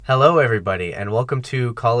Hello, everybody, and welcome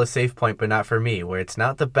to Call a Safe Point But Not For Me, where it's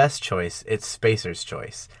not the best choice, it's Spacer's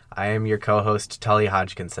choice. I am your co-host, Tully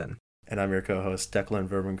Hodgkinson. And I'm your co-host, Declan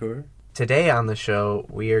Verbancourt. Today on the show,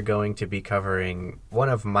 we are going to be covering one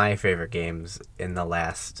of my favorite games in the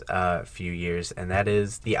last few years, and that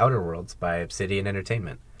is The Outer Worlds by Obsidian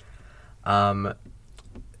Entertainment. Declan,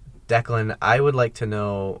 I would like to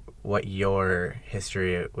know what your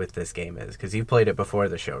history with this game is, because you played it before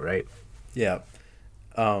the show, right? Yeah.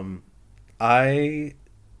 I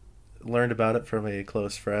learned about it from a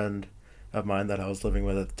close friend of mine that I was living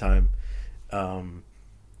with at the time.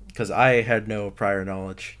 Because I had no prior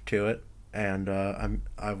knowledge to it, and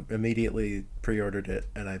I immediately pre-ordered it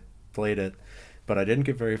and I played it, but I didn't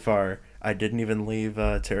get very far. I didn't even leave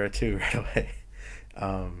Terra 2 right away.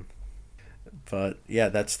 But yeah,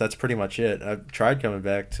 that's pretty much it. I tried coming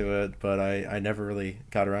back to it, but I never really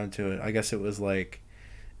got around to it. I guess it was like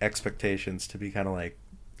expectations to be kind of like,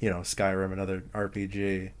 Skyrim, another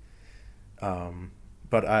RPG.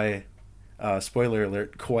 But I, spoiler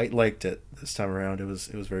alert, quite liked it this time around. It was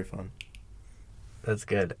very fun. That's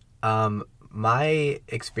good. My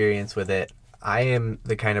experience with it, I am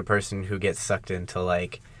the kind of person who gets sucked into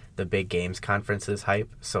like the big games conferences hype.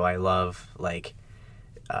 So I love like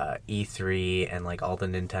E3 and like all the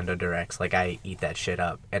Nintendo Directs. Like I eat that shit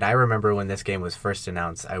up. And I remember when this game was first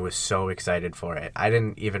announced, I was so excited for it. I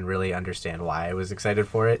didn't even really understand why I was excited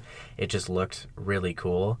for it. It just looked really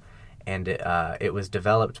cool. And it was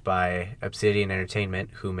developed by Obsidian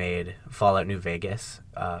Entertainment, who made Fallout New Vegas,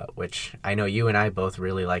 which I know you and I both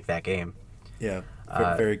really like that game. Yeah,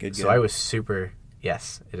 very good game. So I was super...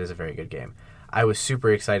 Yes, it is a very good game. I was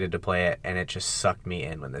super excited to play it, and it just sucked me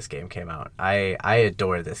in when this game came out. I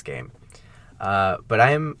adore this game. But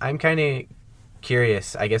I'm kind of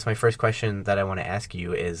curious. I guess my first question that I want to ask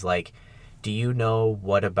you is, like, do you know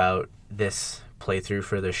what about this playthrough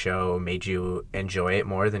for the show made you enjoy it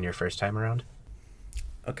more than your first time around?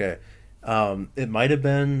 Okay. It might have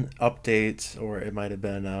been updates, or it might have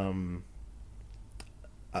been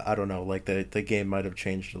I don't know, like the game might have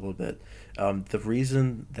changed a little bit. The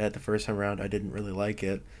reason that the first time around I didn't really like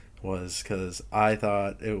it was because I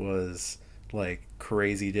thought it was like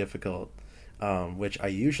crazy difficult, which I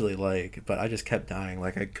usually like, but I just kept dying.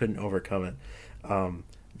 Like I couldn't overcome it.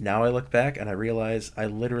 Now I look back and I realize I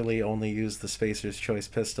literally only used the Spacer's Choice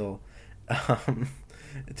pistol um,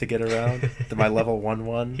 to get around to my level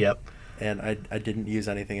 1-1, Yep. and I didn't use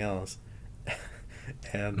anything else.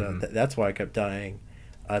 And that's why I kept dying.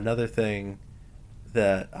 Another thing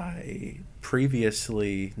that I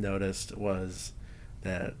previously noticed was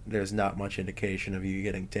that there's not much indication of you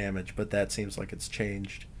getting damage, but that seems like it's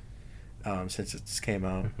changed since it came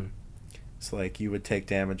out. Mm-hmm. It's like you would take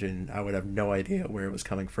damage and I would have no idea where it was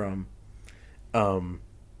coming from. Um,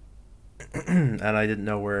 and I didn't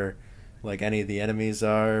know where like any of the enemies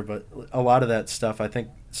are, but a lot of that stuff I think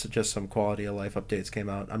it's just some quality of life updates came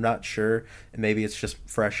out. I'm not sure, and maybe it's just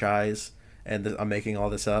fresh eyes and I'm making all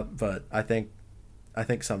this up, but I think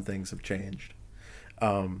some things have changed.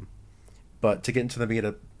 Um, but to get into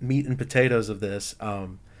the meat and potatoes of this,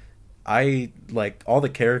 I like all the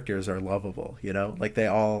characters are lovable. Like they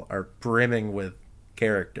all are brimming with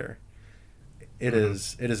character. It Mm-hmm.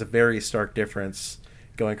 is it is a very stark difference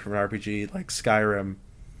going from an RPG like Skyrim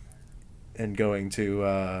and going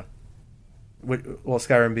to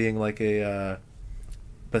Skyrim being like a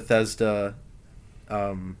Bethesda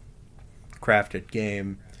um, crafted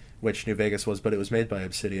game, which New Vegas was, but it was made by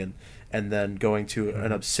Obsidian, and then going to an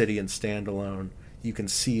Mm-hmm. Obsidian standalone, you can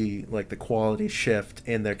see like the quality shift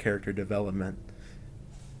in their character development.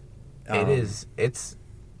 It Um, is.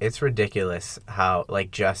 It's ridiculous how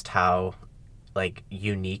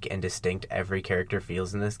unique and distinct every character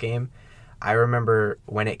feels in this game. I remember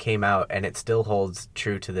when it came out, and it still holds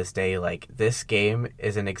true to this day. Like this game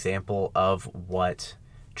is an example of what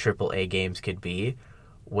AAA games could be,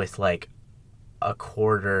 with like a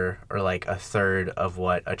quarter or like a third of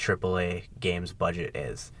what a AAA game's budget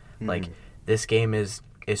is. Like mhm. this game is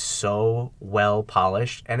so well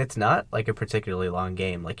polished, and it's not like a particularly long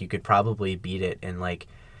game. Like you could probably beat it in like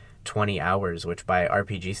 20 hours, which by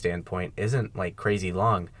RPG standpoint isn't like crazy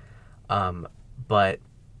long. Um, but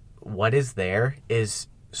what is there is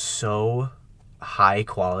so high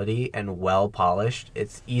quality and well polished.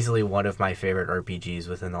 It's easily one of my favorite RPGs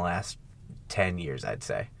within the last 10 years, I'd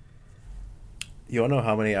say. You want to know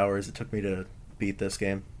how many hours it took me to beat this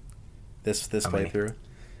game? This How many? playthrough?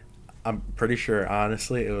 I'm pretty sure,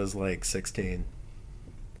 honestly, it was like 16.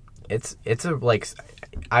 It's a like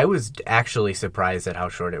I was actually surprised at how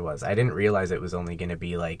short it was. I didn't realize it was only going to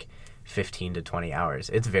be like 15 to 20 hours.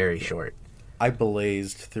 It's very Yeah. short. I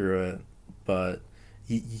blazed through it, but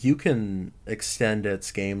you can extend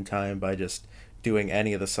its game time by just doing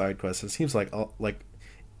any of the side quests. It seems like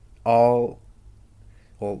all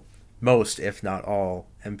well, most if not all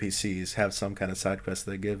NPCs have some kind of side quest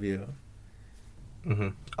they give you, Hmm.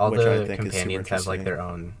 All which I the think is super companions have like interesting. their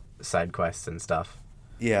own side quests and stuff.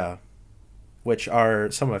 Yeah, which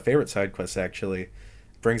are some of my favorite side quests actually.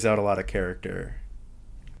 Brings out a lot of character.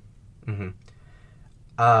 Hmm.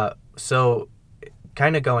 So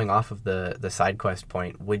kind of going off of the side quest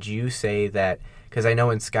point, would you say that, because I know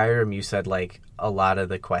in Skyrim you said like a lot of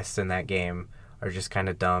the quests in that game are just kind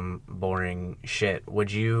of dumb, boring shit.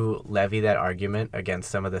 Would you levy that argument against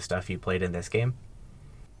some of the stuff you played in this game?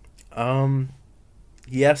 Um,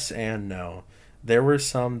 yes and no. There were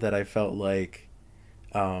some that I felt like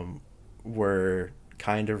um, were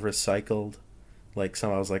kind of recycled. Like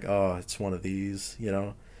some I was like, oh, it's one of these, you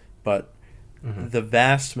know. But Hmm. the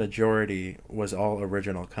vast majority was all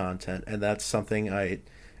original content, and that's something I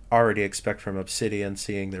already expect from Obsidian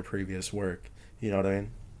seeing their previous work. You know what I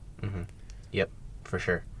mean? Hmm. Yep, for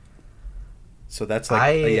sure. So that's like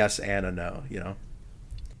a I yes and a no, you know?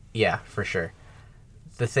 Yeah, for sure.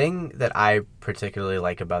 The thing that I particularly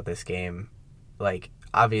like about this game, like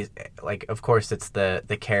obvious, like of course it's the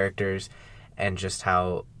characters and just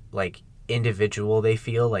how like individual they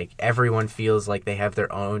feel. Like everyone feels like they have their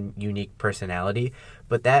own unique personality,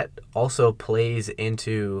 but that also plays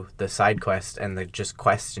into the side quest and the just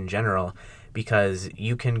quest in general, because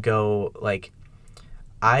you can go like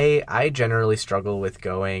I generally struggle with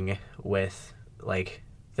going with like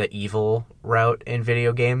the evil route in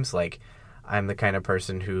video games. Like I'm the kind of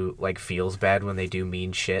person who like feels bad when they do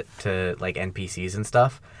mean shit to like NPCs and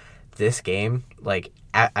stuff. This game, like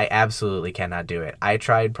I absolutely cannot do it. I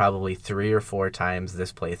tried probably 3 or 4 times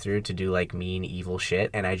this playthrough to do like mean evil shit,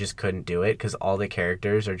 and I just couldn't do it because all the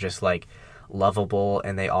characters are just like lovable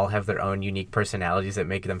and they all have their own unique personalities that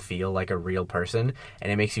make them feel like a real person,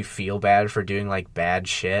 and it makes you feel bad for doing like bad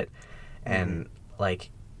shit. Mm-hmm. And like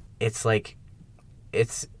it's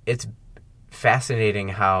fascinating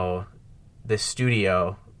how the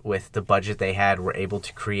studio with the budget they had were able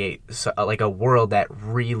to create like a world that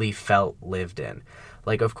really felt lived in.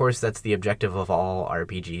 Like of course that's the objective of all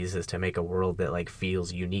RPGs, is to make a world that like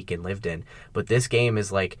feels unique and lived in, but this game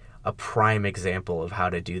is like a prime example of how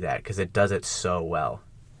to do that because it does it so well.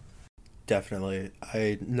 Definitely.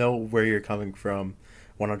 I know where you're coming from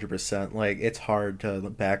 100%. Like, it's hard to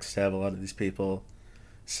backstab a lot of these people.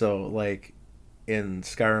 So, like, in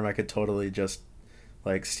Skyrim, I could totally just,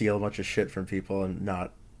 like, steal a bunch of shit from people and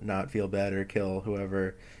not feel bad or kill whoever.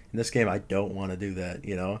 In this game, I don't want to do that,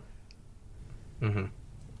 you know? Hmm.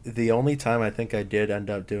 The only time I think I did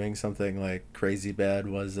end up doing something, like, crazy bad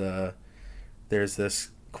was, there's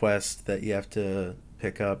this quest that you have to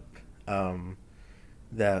pick up, um,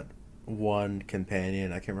 that one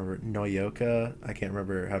companion. I can't remember Noyoka. I can't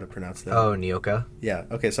remember how to pronounce that. Oh, Nyoka. Yeah.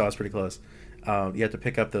 Okay. So I was pretty close. You have to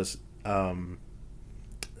pick up those pretty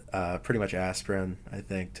much aspirin, I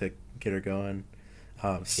think, to get her going.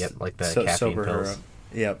 Yep, like the So caffeine sober her up. pills.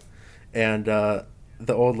 Yep. And the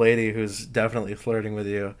old lady who's definitely flirting with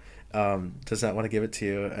you does not want to give it to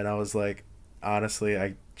you. And I was like, honestly,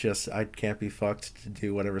 I can't be fucked to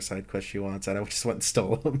do whatever side quest she wants, and I just went and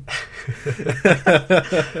stole them.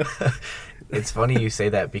 It's funny you say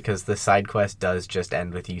that because the side quest does just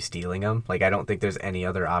end with you stealing them. Like I don't think there's any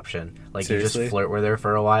other option. Like you just Seriously? flirt with her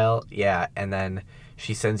for a while, yeah, and then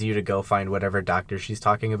she sends you to go find whatever doctor she's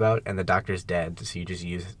talking about, and the doctor's dead. So you just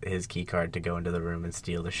use his key card to go into the room and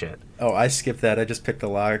steal the shit. Oh, I skipped that. I just picked a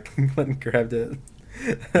lock and went and grabbed it.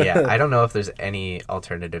 Yeah, I don't know if there's any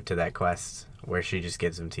alternative to that quest where she just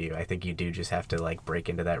gives them to you. I think you do just have to like break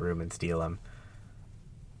into that room and steal them.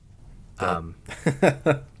 that Um,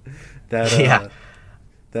 that yeah,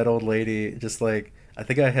 that old lady just like I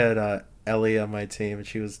think I had Ellie on my team and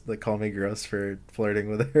she was like calling me gross for flirting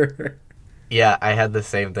with her. yeah, I had the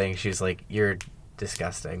same thing. She's like, "You're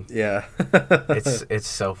disgusting." Yeah. It's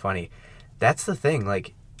so funny. That's the thing.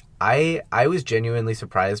 Like, I was genuinely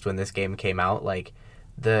surprised when this game came out. Like,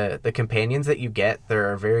 the companions that you get,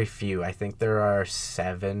 there are very few. I think there are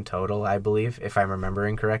 7 total, I believe, if I'm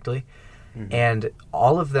remembering correctly. Mhm. And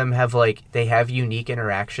all of them have like they have unique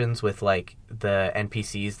interactions with like the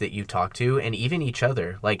NPCs that you talk to and even each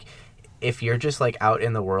other. Like if you're just like out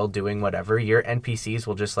in the world doing whatever, your NPCs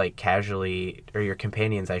will just like casually, or your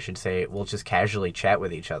companions I should say, will just casually chat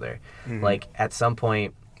with each other. Mhm. Like at some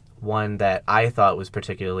point, one that I thought was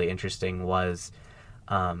particularly interesting was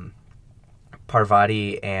um,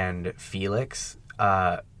 Parvati and Felix.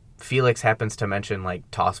 Felix happens to mention like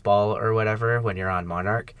toss ball or whatever when you're on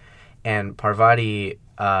Monarch, and Parvati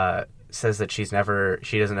says that she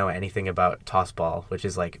doesn't know anything about tossball, which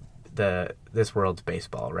is like this world's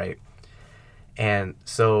baseball, right? And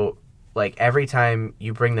so like every time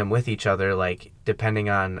you bring them with each other, like depending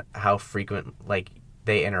on how frequent like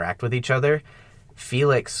they interact with each other,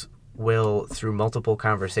 Felix will, through multiple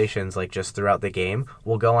conversations like just throughout the game,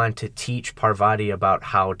 will go on to teach Parvati about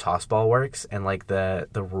how tossball works and like the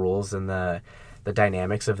rules and the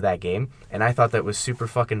dynamics of that game. And I thought that was super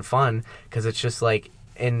fucking fun because it's just like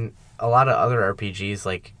in a lot of other RPGs,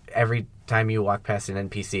 like every time you walk past an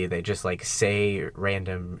NPC, they just like say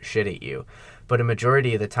random shit at you. But a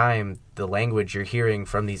majority of the time, the language you're hearing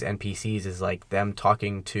from these NPCs is like them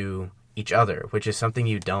talking to each other, which is something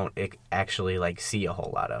you don't actually like see a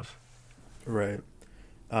whole lot of. Right.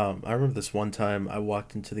 I remember this one time I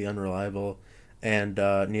walked into the Unreliable, and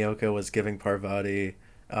Nyoka was giving Parvati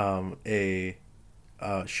a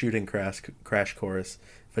shooting crash course,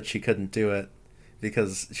 but she couldn't do it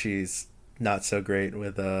because she's not so great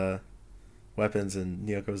with weapons. And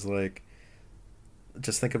Nyoka was like,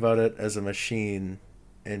 "Just think about it as a machine,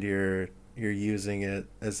 and you're using it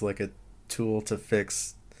as like a tool to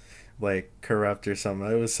fix like corrupt or something."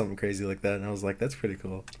 It was something crazy like that, and I was like, "That's pretty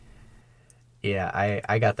cool." Yeah,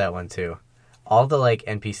 I got that one too. All the like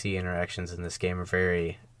NPC interactions in this game are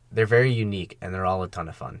they're very unique, and they're all a ton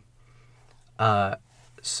of fun.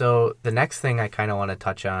 So the next thing I kind of want to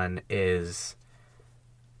touch on is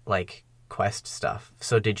like quest stuff.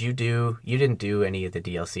 So you didn't do any of the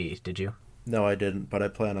DLC, did you? No, I didn't, but I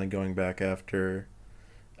plan on going back after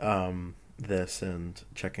this and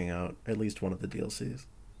checking out at least one of the DLCs.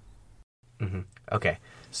 Mm-hmm. Okay,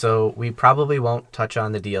 so we probably won't touch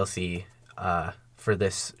on the DLC for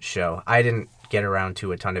this show. I didn't get around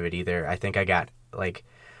to a ton of it either. I think I got like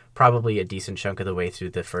probably a decent chunk of the way through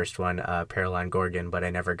the first one, Paralan Gorgon, but I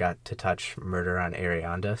never got to touch Murder on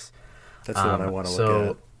Ariandas. That's the one I want to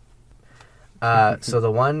look at. So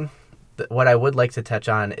the one, what I would like to touch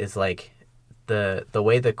on is like the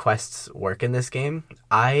way the quests work in this game.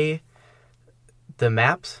 The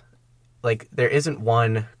maps, like there isn't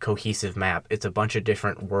one cohesive map. It's a bunch of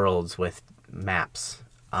different worlds with maps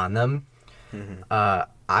on them. Mm-hmm.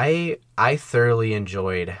 I thoroughly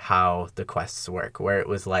enjoyed how the quests work, where it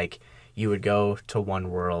was like you would go to one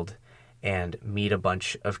world and meet a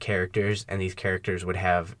bunch of characters, and these characters would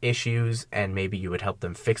have issues, and maybe you would help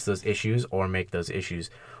them fix those issues or make those issues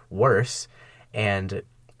worse. And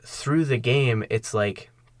through the game, it's like,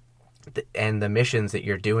 and the missions that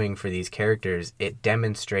you're doing for these characters, it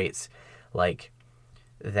demonstrates like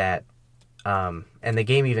that. And the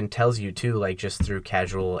game even tells you too, like just through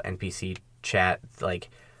casual NPC chat, like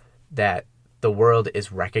that the world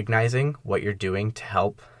is recognizing what you're doing to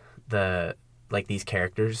help these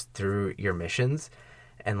characters through your missions.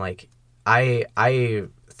 And like I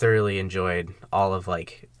thoroughly enjoyed all of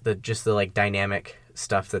like the like dynamic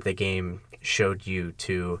stuff that the game showed you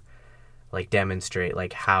to like demonstrate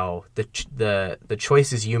like how the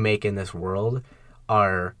choices you make in this world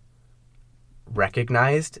are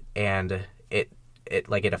recognized, and it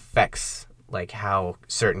affects like how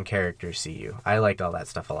certain characters see you. I liked all that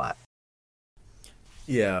stuff a lot.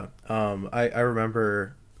 Yeah. I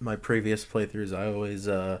remember my previous playthroughs, I always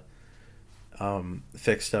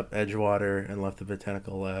fixed up Edgewater and left the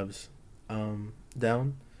Botanical Labs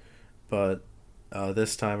down. But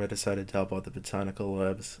this time I decided to help out the Botanical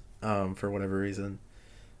Labs for whatever reason.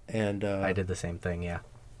 And I did the same thing, yeah.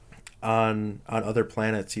 On other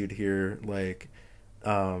planets you'd hear like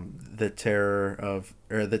the Terror of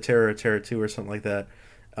Terra 2 or something like that,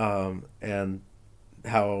 and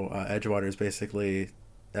how Edgewater is basically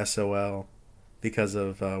SOL because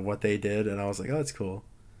of what they did, and I was like, oh, that's cool.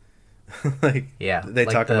 Like, yeah, they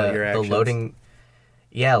like talk about your actions. The loading,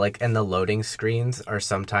 yeah, like, and the loading screens are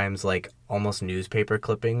sometimes like almost newspaper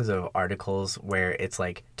clippings of articles where it's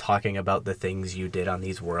like talking about the things you did on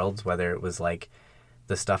these worlds, whether it was like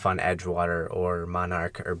the stuff on Edgewater or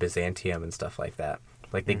Monarch or Byzantium and stuff like that.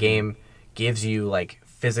 Like the game gives you like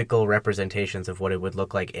physical representations of what it would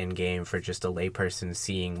look like in game for just a layperson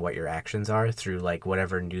seeing what your actions are through like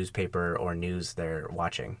whatever newspaper or news they're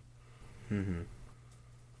watching. Mm-hmm.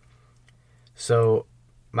 So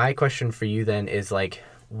my question for you then is like,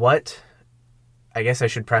 I guess I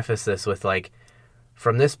should preface this with like,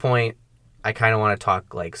 from this point, I kind of want to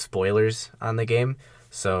talk like spoilers on the game.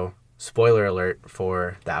 So spoiler alert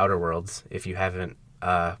for The Outer Worlds. If you haven't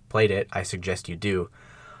played it, I suggest you do.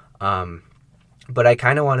 But I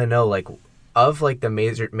kind of want to know like of like the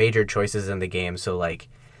major choices in the game. So like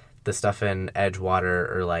the stuff in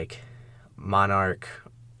Edgewater or like Monarch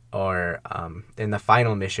or in the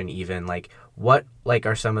final mission even, like what like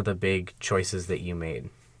are some of the big choices that you made?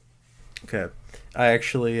 Okay. I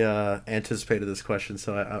actually anticipated this question,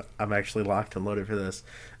 so I'm actually locked and loaded for this.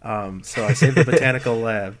 So I saved the botanical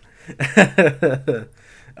lab,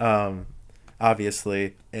 um,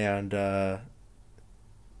 obviously, and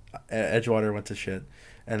Edgewater went to shit,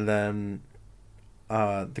 and then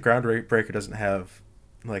the Groundbreaker doesn't have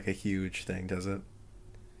like a huge thing, does it?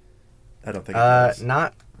 I don't think it does.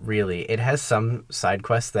 Not really. It has some side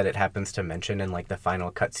quests that it happens to mention in like the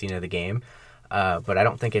final cutscene of the game, but I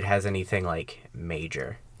don't think it has anything like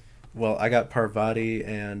major. Well, I got Parvati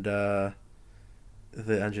and the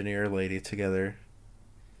engineer lady together.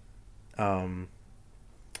 Um,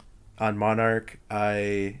 on Monarch,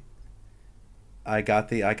 I got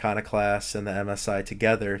the Iconoclast and the MSI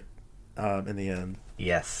together in the end.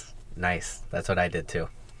 Yes, nice. That's what I did too.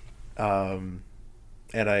 Um,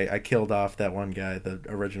 and I killed off that one guy, the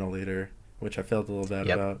original leader, which I felt a little bad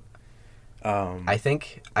Yep. about. I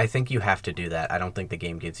think you have to do that. I don't think the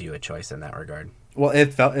game gives you a choice in that regard. Well,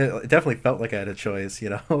 it definitely felt like I had a choice, you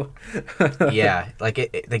know. Yeah,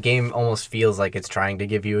 like the game almost feels like it's trying to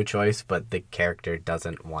give you a choice, but the character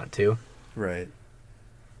doesn't want to. Right.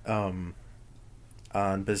 Um,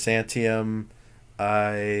 on Byzantium,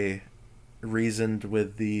 I reasoned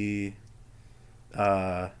with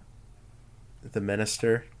uh, the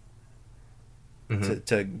minister Hmm.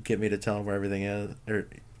 to get me to tell him where everything is, or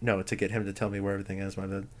no, to get him to tell me where everything is. My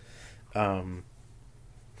bad. Um,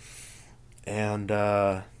 and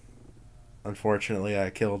unfortunately, I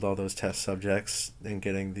killed all those test subjects in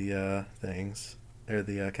getting the things or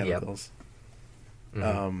the Yep. chemicals. Hmm.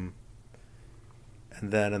 Um,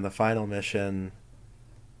 and then in the final mission,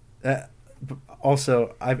 uh,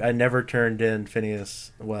 also I never turned in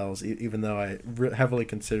Phineas Wells, even though I heavily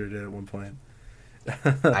considered it at one point.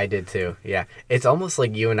 I did too. Yeah, it's almost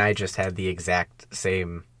like you and I just had the exact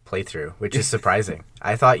same playthrough, which is surprising.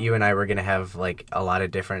 I thought you and I were gonna have like a lot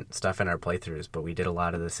of different stuff in our playthroughs, but we did a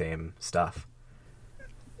lot of the same stuff.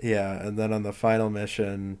 Yeah, and then on the final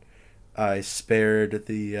mission, I spared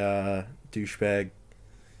the douchebag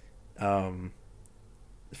um,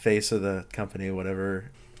 face of the company,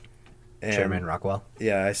 whatever. Chairman And Rockwell.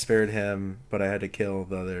 yeah, I spared him, but I had to kill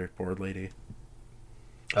the other board lady.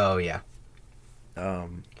 Oh yeah.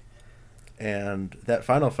 Um, and that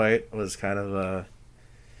final fight was kind of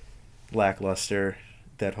lackluster.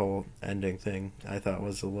 That whole ending thing I thought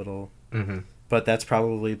was a little, Hmm. but that's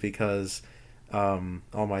probably because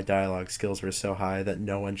all my dialogue skills were so high that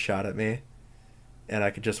no one shot at me, and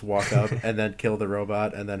I could just walk up and then kill the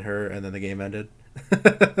robot and then her, and then the game ended.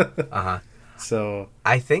 Uh-huh. So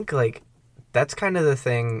I think like that's kind of the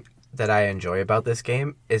thing that I enjoy about this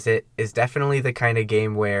game is it is definitely the kind of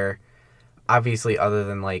game where obviously other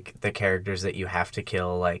than like the characters that you have to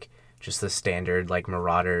kill like just the standard like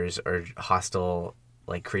marauders or hostile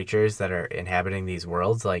like creatures that are inhabiting these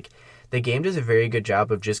worlds like the game does a very good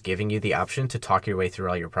job of just giving you the option to talk your way through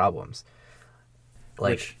all your problems.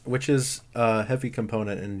 Like which is a heavy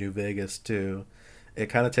component in New Vegas too. It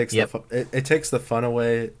kind of takes yep. it takes the fun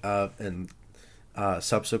away in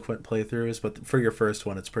subsequent playthroughs, but for your first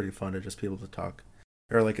one, it's pretty fun to just be able to talk,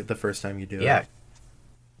 or like the first time you do it. Yeah,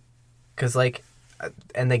 cuz like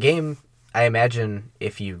and the game I imagine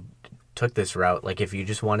if you took this route like if you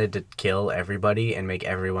just wanted to kill everybody and make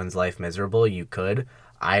everyone's life miserable, you could.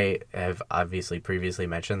 I have obviously previously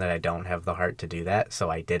mentioned that I don't have the heart to do that, so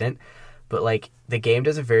I didn't. But like the game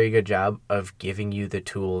does a very good job of giving you the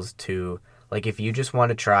tools to like if you just want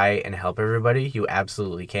to try and help everybody, you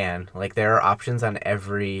absolutely can. Like there are options on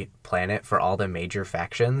every planet for all the major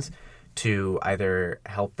factions to either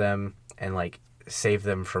help them and like save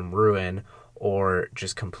them from ruin or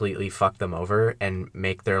just completely fuck them over and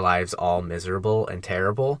make their lives all miserable and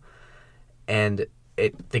terrible. And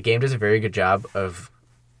the game does a very good job of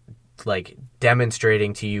like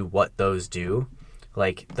demonstrating to you what those do.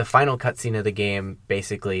 Like the final cutscene of the game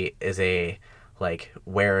basically is a like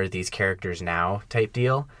where are these characters now type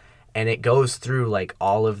deal, and it goes through like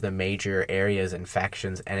all of the major areas and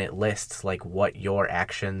factions and it lists like what your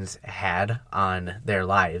actions had on their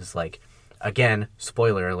lives. Like again,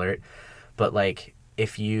 spoiler alert, but like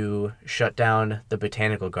if you shut down the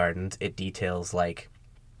botanical gardens, it details like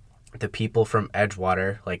the people from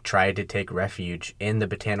Edgewater like tried to take refuge in the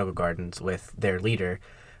botanical gardens with their leader,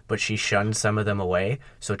 but she shunned some of them away.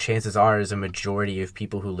 So chances are, is a majority of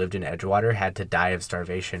people who lived in Edgewater had to die of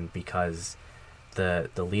starvation because the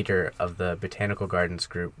leader of the botanical gardens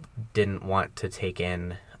group didn't want to take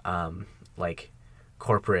in like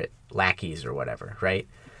corporate lackeys or whatever, right?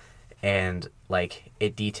 And like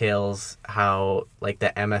it details how like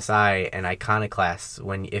the MSI and Iconoclasts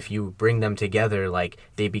when if you bring them together like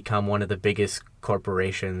they become one of the biggest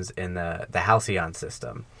corporations in the Halcyon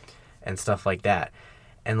system. and stuff like that.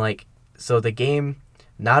 And like, so the game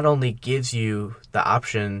not only gives you the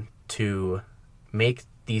option to make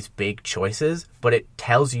these big choices, but it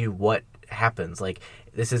tells you what happens. Like,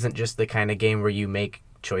 this isn't just the kind of game where you make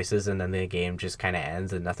choices and then the game just kind of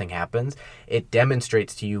ends and nothing happens. It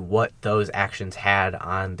demonstrates to you what those actions had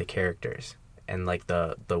on the characters and like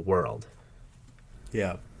the world.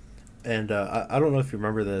 Yeah. And I don't know if you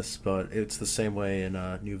remember this, but it's the same way in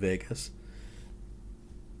New Vegas.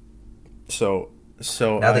 So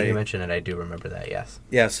Now that you mention it, I do remember that, yes.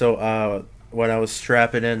 Yeah, so when I was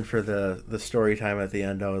strapping in for the story time at the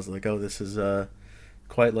end, I was like, oh, this is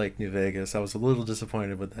quite like New Vegas. I was a little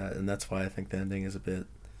disappointed with that, and that's why I think the ending is a bit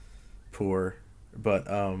poor. But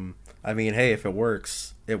I mean, hey, if it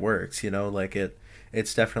works, it works. You know, like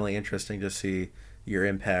it's definitely interesting to see your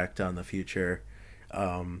impact on the future.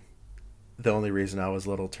 The only reason I was a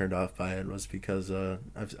little turned off by it was because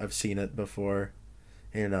I've seen it before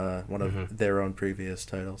in one of their own previous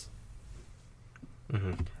titles.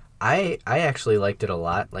 Mm-hmm. I actually liked it a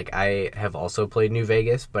lot. Like, I have also played New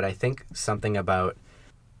Vegas, but I think something about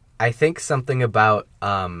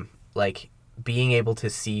like being able to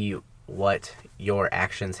see what your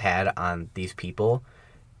actions had on these people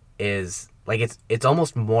is like it's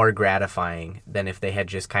almost more gratifying than if they had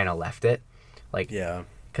just kind of left it. Like, yeah,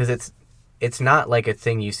 because it's not like a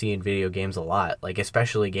thing you see in video games a lot, like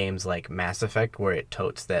especially games like Mass Effect where it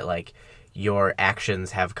totes that like your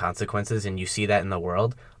actions have consequences and you see that in the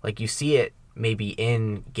world. Like, you see it maybe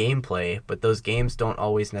in gameplay, but those games don't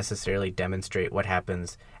always necessarily demonstrate what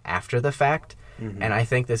happens after the fact. Mm-hmm. And I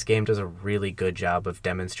think this game does a really good job of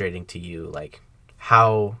demonstrating to you like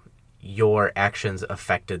how your actions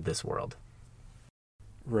affected this world.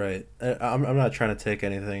 Right. I'm not trying to take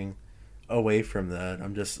anything away from that.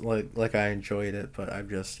 I'm just like I enjoyed it, but I've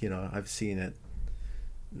just, I've seen it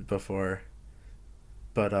before.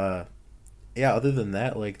 But yeah, other than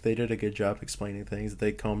that, like, they did a good job explaining things.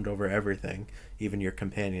 They combed over everything, even your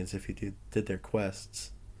companions. If you did their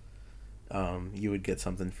quests, you would get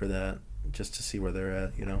something for that, just to see where they're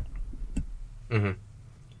at, Mm-hmm.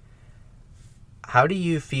 How do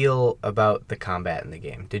you feel about the combat in the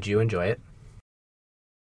game? Did you enjoy it?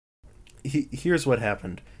 Here's what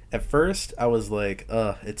happened. At first, I was like,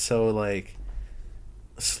 it's so, like,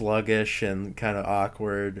 sluggish and kind of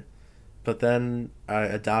awkward. But then I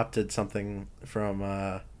adopted something from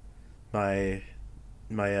my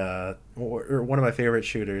or one of my favorite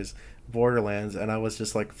shooters, Borderlands, and I was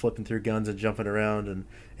just like flipping through guns and jumping around, and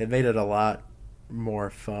it made it a lot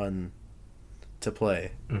more fun to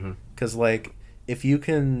play. Because like, if you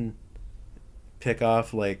can pick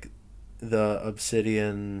off like the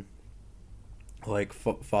Obsidian like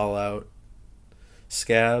Fallout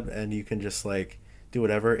scab, and you can just like do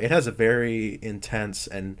whatever, it has a very intense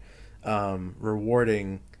and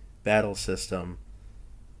rewarding battle system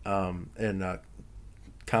and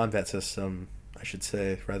combat system, I should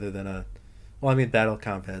say, rather than battle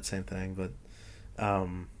combat, same thing, but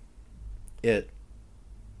it,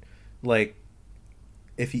 like,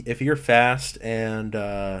 if you're fast and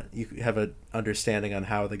you have an understanding on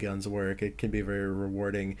how the guns work, it can be very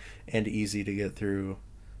rewarding and easy to get through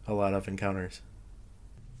a lot of encounters.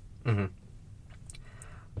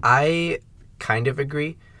 I kind of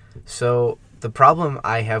agree. So the problem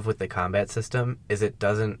I have with the combat system is it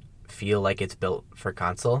doesn't feel like it's built for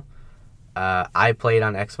console. I played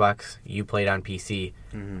on Xbox, you played on PC.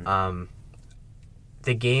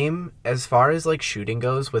 The game, as far as like shooting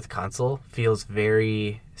goes with console, feels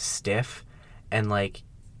very stiff, and like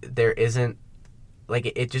there isn't like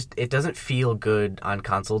it doesn't feel good on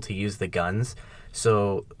console to use the guns.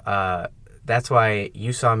 So that's why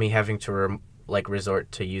you saw me having to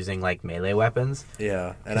resort to using like melee weapons.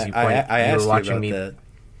 Yeah, and I asked you about that.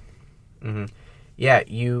 Mm-hmm. Yeah,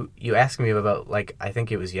 you asked me about, like, I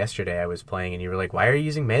think it was yesterday I was playing, and you were like, why are you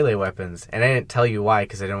using melee weapons? And I didn't tell you why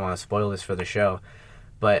because I didn't want to spoil this for the show.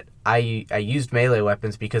 But I used melee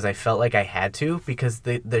weapons because I felt like I had to, because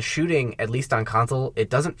the shooting, at least on console,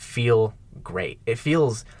 it doesn't feel great. It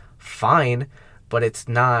feels fine, but it's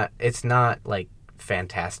not like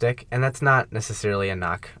fantastic, and that's not necessarily a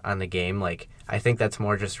knock on the game. Like, I think that's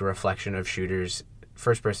more just a reflection of shooters,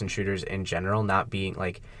 first-person shooters in general, not being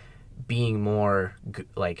more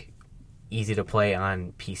like easy to play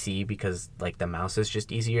on PC because like the mouse is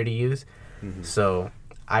just easier to use. So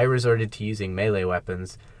I resorted to using melee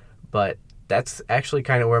weapons, but that's actually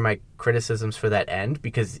kind of where my criticisms for that end,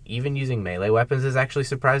 because even using melee weapons is actually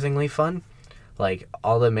surprisingly fun. Like,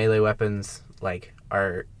 all the melee weapons like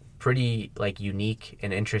are pretty like unique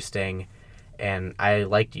and interesting, and I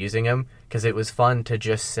liked using them because it was fun to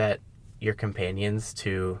just set your companions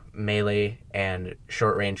to melee and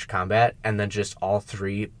short range combat, and then just all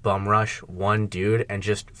three bum rush one dude and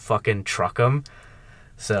just fucking truck him.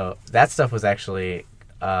 So that stuff was actually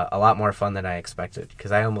a lot more fun than I expected,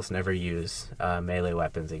 because I almost never use melee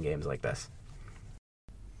weapons in games like this.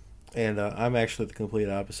 And I'm actually the complete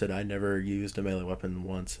opposite. I never used a melee weapon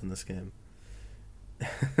once in this game.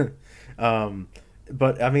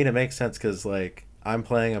 But I mean, it makes sense because like I'm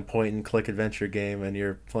playing a point and click adventure game, and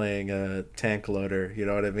you're playing a tank loader. You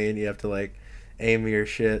know what I mean? You have to like aim your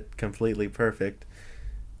shit completely perfect.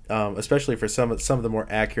 Especially for some of the more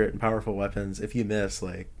accurate and powerful weapons. If you miss,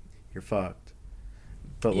 like, you're fucked.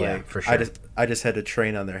 But Yeah, like, for sure. I just had to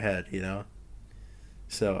train on their head, you know.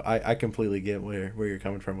 So I completely get where you're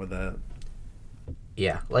coming from with that.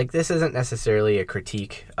 Yeah, like this isn't necessarily a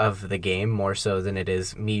critique of the game more so than it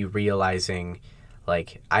is me realizing,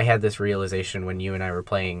 like, I had this realization when you and I were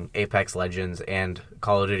playing Apex Legends and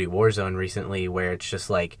Call of Duty Warzone recently, where it's just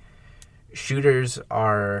like shooters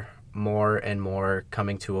are more and more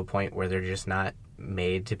coming to a point where they're just not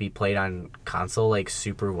made to be played on console like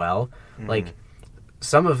super well. Mm-hmm. Like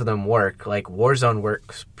some of them work, like Warzone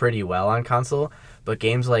works pretty well on console, but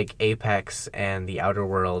games like Apex and the Outer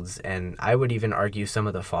Worlds, and I would even argue some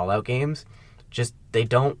of the Fallout games, just they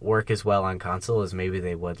don't work as well on console as maybe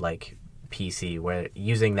they would like PC, where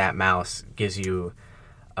using that mouse gives you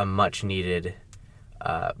a much needed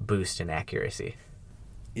boost in accuracy.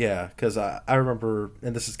 Yeah, because I remember,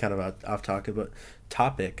 and this is kind of off topic,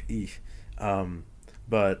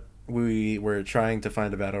 but we were trying to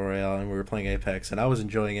find a battle royale, and we were playing Apex, and I was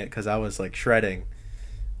enjoying it because I was like shredding,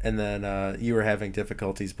 and then you were having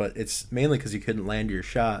difficulties, but it's mainly because you couldn't land your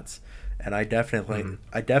shots, and I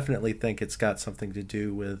definitely think it's got something to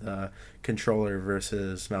do with controller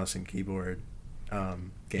versus mouse and keyboard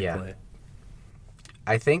gameplay. Yeah.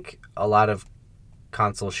 I think a lot of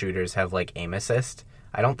console shooters have like aim assist.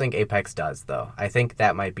 I don't think Apex does, though. I think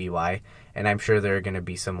that might be why, and I'm sure there are going to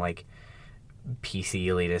be some like PC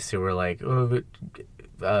elitists who are like, oh,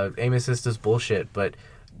 aim assist is bullshit, but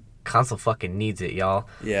console fucking needs it, y'all.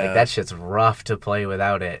 Yeah. Like, that shit's rough to play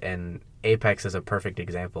without it, and Apex is a perfect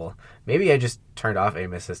example. Maybe I just turned off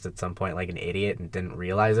aim assist at some point like an idiot and didn't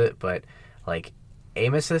realize it, but like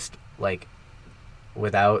aim assist, like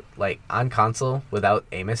without, like on console without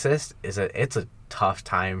aim assist it's a tough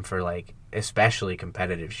time for like especially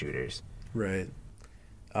competitive shooters. Right.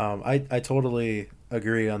 I totally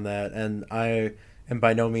agree on that, and I am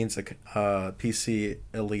by no means a PC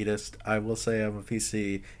elitist. I will say I'm a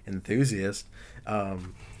PC enthusiast,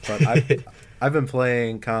 but I've been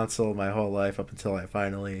playing console my whole life up until I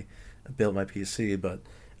finally built my PC. But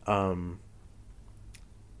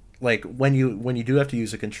like when you do have to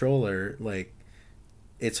use a controller, like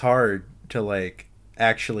it's hard to like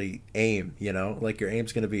actually aim. You know, like your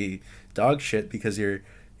aim's gonna be dog shit because you're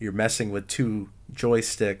messing with two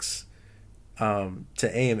joysticks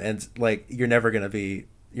to aim, and like you're never gonna be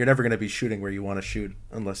shooting where you want to shoot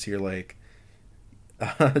unless you're like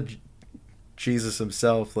Jesus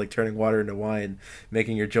himself, like turning water into wine,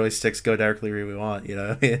 making your joysticks go directly where we want. You know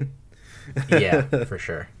what I mean? Yeah, for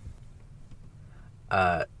sure.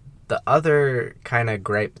 The other kind of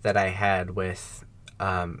gripe that I had with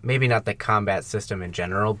maybe not the combat system in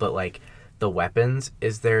general, but like the weapons,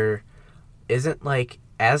 is there isn't like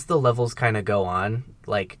as the levels kind of go on,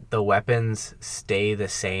 like the weapons stay the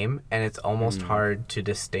same, and it's almost hard to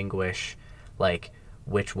distinguish like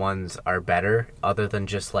which ones are better other than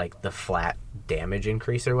just like the flat damage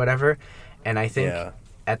increase or whatever. And I think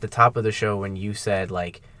at the top of the show when you said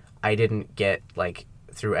like I didn't get like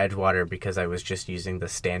through Edgewater because I was just using the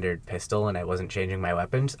standard pistol and I wasn't changing my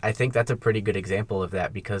weapons, I think that's a pretty good example of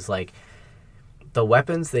that, because like the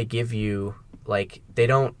weapons they give you, like they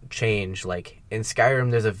don't change. Like in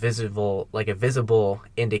Skyrim there's a visible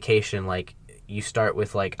indication, like you start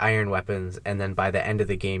with like iron weapons and then by the end of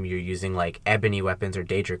the game you're using like ebony weapons or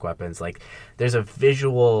Daedric weapons. Like there's a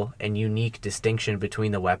visual and unique distinction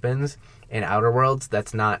between the weapons. In Outer Worlds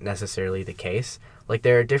that's not necessarily the case. Like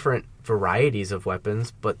there are different varieties of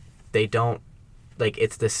weapons, but they don't, like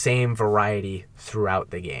it's the same variety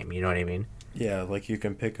throughout the game, you know what I mean? Yeah, like you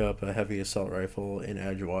can pick up a heavy assault rifle in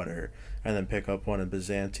Edgewater and then pick up one in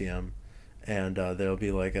Byzantium, and there'll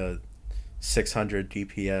be like a 600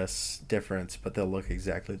 DPS difference, but they'll look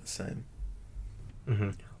exactly the same.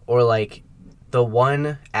 Mm-hmm. Or like the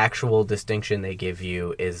one actual distinction they give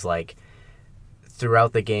you is like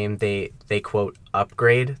throughout the game they quote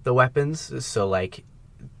upgrade the weapons. So like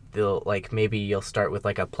they'll like maybe you'll start with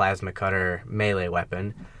like a plasma cutter melee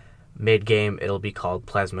weapon. Mid game it'll be called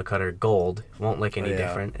plasma cutter gold. It won't look any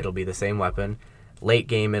different. It'll be the same weapon. Late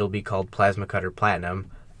game it'll be called plasma cutter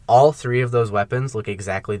platinum. all three of those weapons look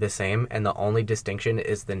exactly the same, and the only distinction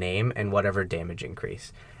is the name and whatever damage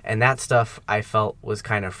increase. And that stuff I felt was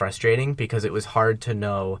kind of frustrating because it was hard to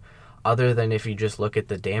know, other than if you just look at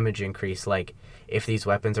the damage increase, like if these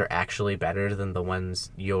weapons are actually better than the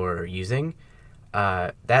ones you're using.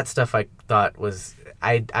 That stuff I thought was,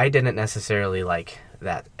 I didn't necessarily like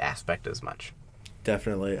that aspect as much.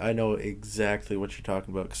 Definitely. I know exactly what you're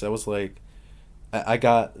talking about because I was like, I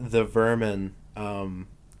got the Vermin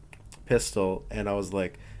pistol, and I was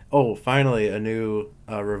like, oh, finally a new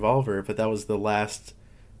revolver, but that was the last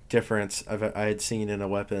difference I had seen in a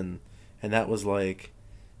weapon, and that was like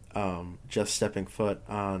just stepping foot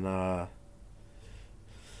on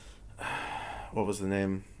what was the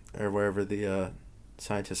name, or wherever the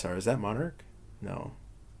scientists are. Is that Monarch? No.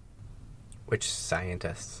 Which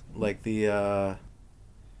scientists? Like the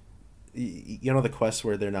you know, the quests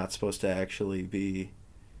where they're not supposed to actually be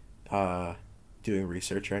doing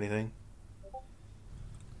research or anything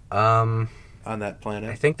Um, on that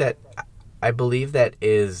planet. I believe that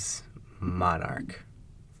is Monarch.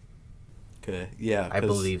 Okay, yeah, I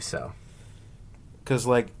believe so. because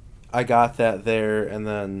like I got that there, and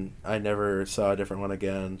then I never saw a different one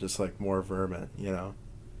again. Just like more Vermin, you know.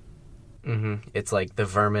 It's like the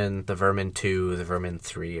Vermin 2, the Vermin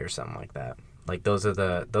 3, or something like that. Like those are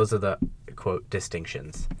the quote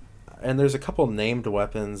distinctions. And there's a couple named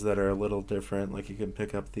weapons that are a little different. Like you can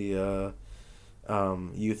pick up the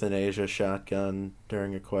euthanasia shotgun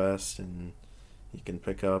during a quest, and you can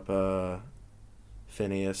pick up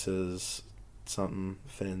Phineas's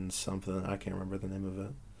Finn's something. I can't remember the name of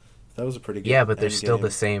it. That was a pretty good. Yeah, but they're still game.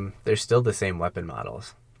 the same. They're still the same weapon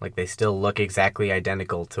models. Like they still look exactly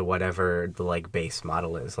identical to whatever the like base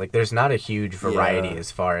model is. Like there's not a huge variety Yeah.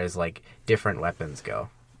 as far as like different weapons go.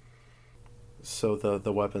 So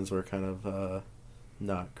the weapons were kind of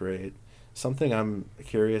not great. Something I'm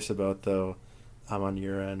curious about though, on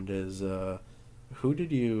your end is who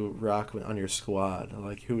did you rock on your squad?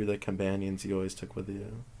 Like who were the companions you always took with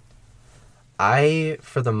you? I,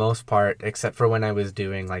 for the most part, except for when I was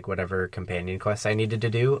doing like whatever companion quests I needed to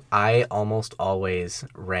do, I almost always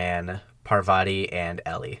ran Parvati and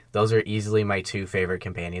Ellie. Those are easily my two favorite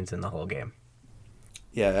companions in the whole game.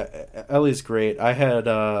 Yeah, Ellie's great. I had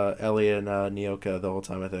Ellie and Nyoka the whole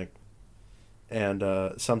time, I think, and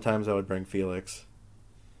sometimes I would bring Felix,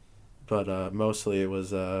 but mostly it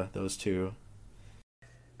was those two.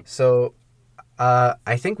 So,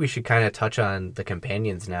 I think we should kind of touch on the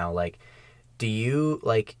companions now. Like, do you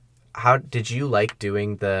like? How did you like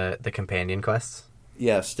doing the companion quests?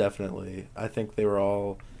 Yes, definitely. I think they were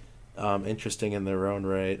all interesting in their own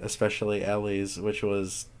right, especially Ellie's, which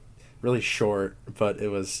was really short, but it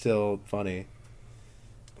was still funny.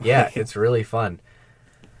 Yeah, it's really fun.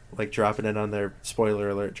 Like dropping in on their, spoiler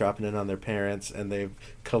alert, dropping in on their parents, and they've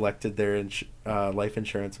collected their life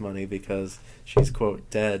insurance money because she's quote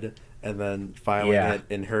dead, and then filing it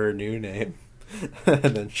in her new name, and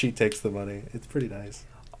then she takes the money. It's pretty nice.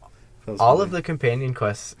 All of the companion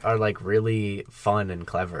quests are like really fun and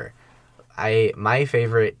clever. My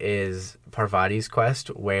favorite is Parvati's quest,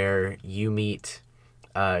 where you meet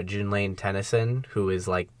Junlane Tennyson, who is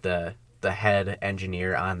like the head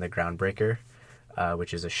engineer on the Groundbreaker,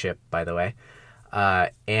 which is a ship, by the way.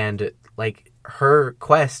 And like her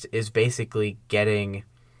quest is basically getting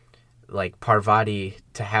like Parvati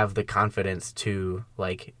to have the confidence to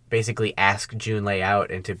like basically ask Junlei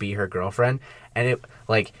out and to be her girlfriend. And it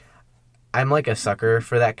like I'm like a sucker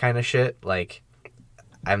for that kind of shit. Like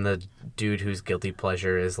I'm the dude whose guilty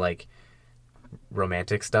pleasure is like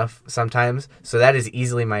romantic stuff sometimes. So that is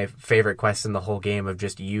easily my favorite quest in the whole game, of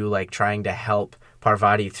just you like trying to help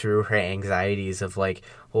Parvati through her anxieties of like,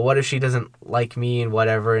 well, what if she doesn't like me and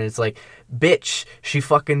whatever? And it's like, bitch, she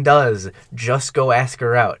fucking does. Just go ask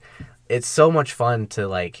her out. It's so much fun to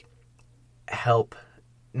like help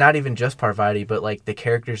not even just Parvati, but like the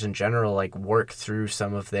characters in general, like work through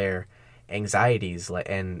some of their anxieties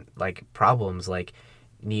and like problems. Like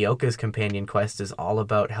Nyoka's companion quest is all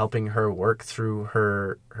about helping her work through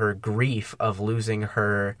her grief of losing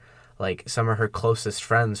her, like some of her closest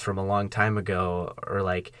friends from a long time ago. Or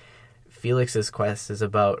like Felix's quest is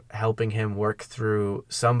about helping him work through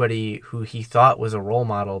somebody who he thought was a role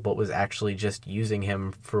model but was actually just using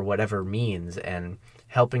him for whatever means, and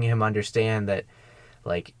helping him understand that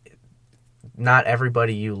like not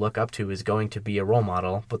everybody you look up to is going to be a role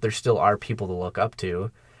model, but there still are people to look up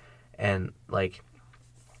to. And like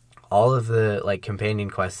all of the like companion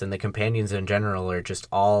quests and the companions in general are just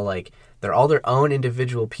all like, they're all their own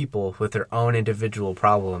individual people with their own individual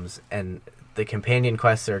problems. And the companion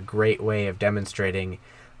quests are a great way of demonstrating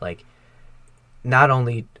like not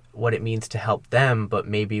only what it means to help them, but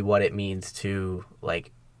maybe what it means to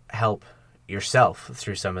like help yourself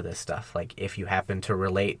through some of this stuff. Like if you happen to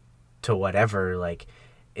relate to whatever, like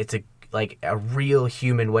it's a real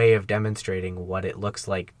human way of demonstrating what it looks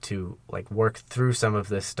like to like work through some of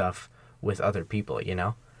this stuff with other people, you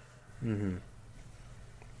know? Mm-hmm.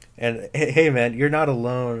 And hey, man, you're not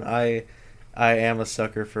alone. I am a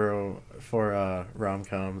sucker for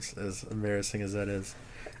rom-coms, as embarrassing as that is.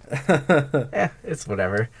 Yeah, it's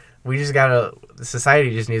whatever. We just gotta.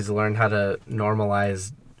 Society just needs to learn how to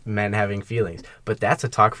normalize men having feelings. But that's a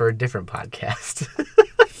talk for a different podcast.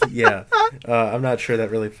 Yeah, I'm not sure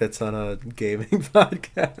that really fits on a gaming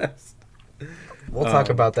podcast. We'll talk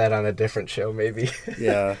about that on a different show, maybe.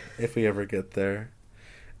 Yeah, if we ever get there.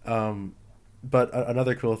 But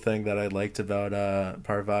another cool thing that I liked about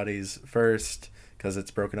Parvati's first, because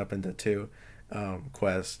it's broken up into two,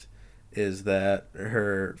 quest, is that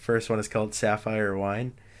her first one is called Sapphire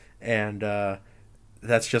Wine, and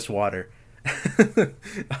that's just water.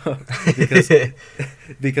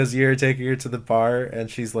 because you're taking her to the bar and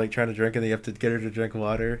she's like trying to drink and you have to get her to drink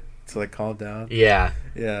water to like calm down. Yeah.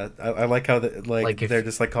 I like how they're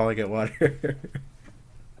just like calling it water.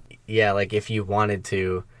 Yeah, like if you wanted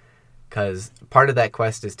to, because part of that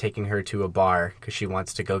quest is taking her to a bar because she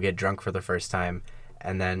wants to go get drunk for the first time,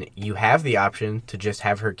 and then you have the option to just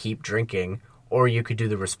have her keep drinking, or you could do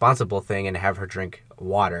the responsible thing and have her drink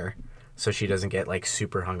water so she doesn't get like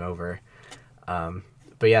super hungover.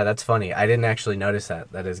 But yeah, that's funny. I didn't actually notice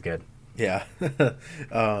that. That is good. Yeah.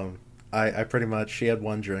 I pretty much, she had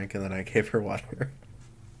one drink and then I gave her water.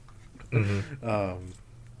 Mm-hmm.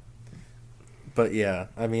 But yeah,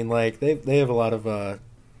 I mean, like they have a lot of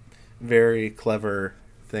very clever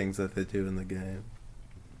things that they do in the game.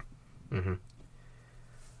 Mm-hmm.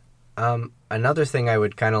 Another thing I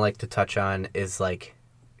would kind of like to touch on is like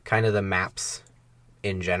kind of the maps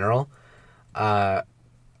in general.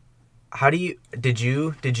 Did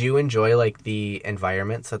you enjoy like the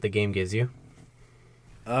environments that the game gives you?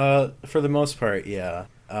 For the most part, yeah.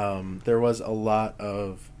 There was a lot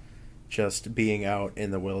of just being out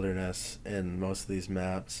in the wilderness in most of these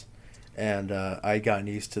maps, and I'd gotten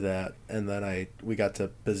used to that. And then we got to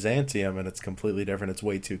Byzantium, and it's completely different. It's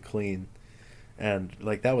way too clean, and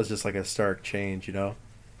like that was just like a stark change, you know.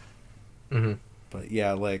 Mm-hmm. But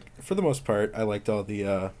yeah, like for the most part, I liked all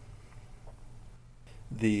the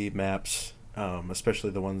maps, especially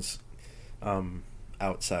the ones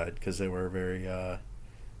outside, because they were very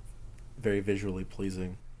very visually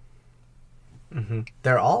pleasing. Mm-hmm.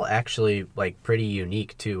 They're all actually like pretty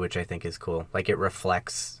unique too, which I think is cool. Like it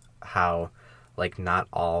reflects how like not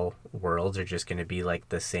all worlds are just going to be like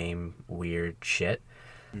the same weird shit.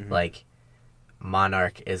 Mm-hmm. Like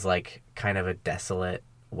Monarch is like kind of a desolate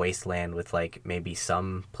wasteland with like maybe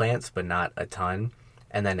some plants but not a ton,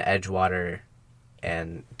 and then Edgewater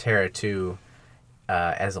and Terra 2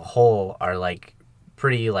 as a whole are like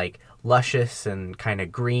pretty like luscious and kind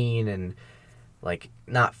of green and like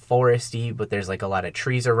not foresty, but there's like a lot of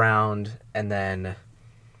trees around. And then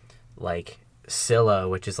like Scylla,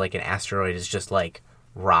 which is like an asteroid, is just like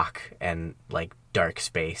rock and like dark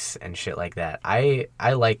space and shit like that. I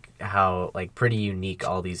like how like pretty unique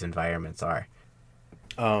all these environments are.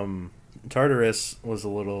 Tartarus was a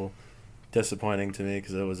little disappointing to me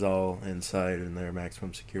because it was all inside in their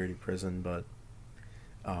maximum security prison, but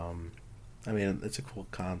I mean, it's a cool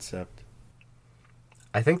concept.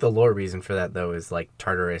 I think the lore reason for that though is like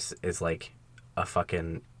Tartarus is like a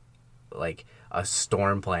fucking like a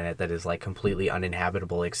storm planet that is like completely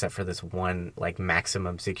uninhabitable except for this one like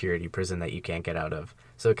maximum security prison that you can't get out of.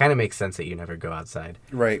 So it kind of makes sense that you never go outside.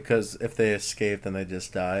 Right, because if they escape, then they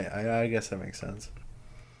just die. I guess that makes sense.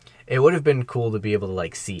 It would have been cool to be able to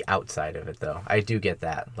like see outside of it though. I do get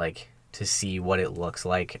that, like to see what it looks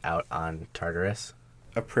like out on Tartarus.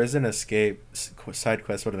 A prison escape side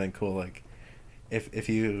quest would have been cool. Like if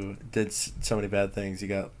you did so many bad things, you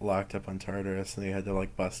got locked up on Tartarus and you had to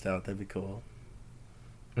like bust out. That'd be cool.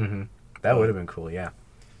 Mm-hmm. That would have been cool, yeah.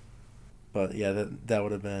 But yeah, that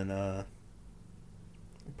would have been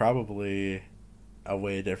probably a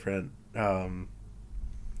way different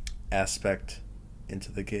aspect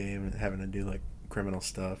into the game, having to do like criminal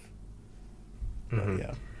stuff. Mm-hmm. But,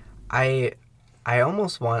 yeah. I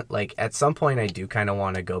almost want, like, at some point I do kind of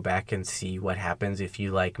want to go back and see what happens if you,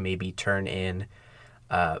 like, maybe turn in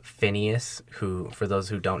Phineas, who, for those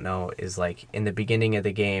who don't know, is, like, in the beginning of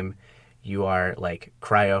the game, you are, like,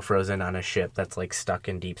 cryo-frozen on a ship that's, like, stuck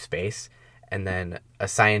in deep space, and then a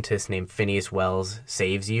scientist named Phineas Wells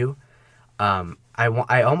saves you.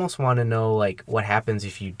 I almost want to know, like, what happens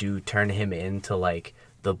if you do turn him into, like,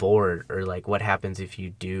 the board, or, like, what happens if you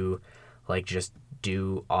do, like just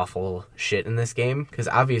do awful shit in this game, because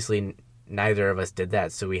obviously neither of us did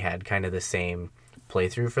that, so we had kind of the same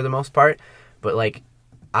playthrough for the most part. But like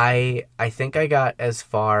I think I got as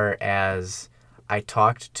far as I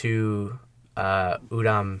talked to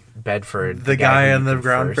Udom Bedford, the guy in the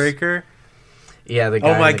Groundbreaker. Yeah, the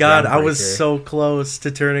guy. Oh my god, I was so close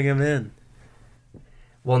to turning him in.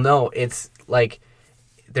 Well, no, it's like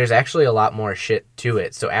there's actually a lot more shit to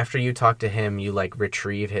it. So after you talk to him, you like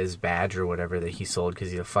retrieve his badge or whatever that he sold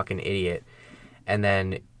because he's a fucking idiot, and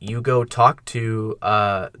then you go talk to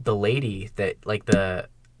the lady that like the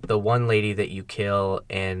one lady that you kill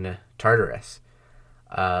in Tartarus.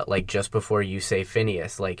 Like just before you say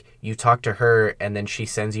Phineas, like you talk to her and then she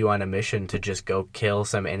sends you on a mission to just go kill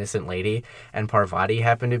some innocent lady, and Parvati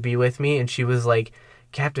happened to be with me and she was like,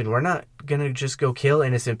 Captain, we're not gonna just go kill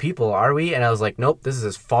innocent people, are we? And I was like, nope, this is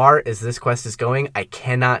as far as this quest is going. I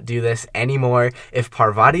cannot do this anymore. If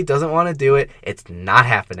Parvati doesn't want to do it, it's not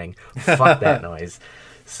happening. Fuck that noise.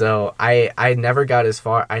 So I never got as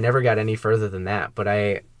far, I never got any further than that, but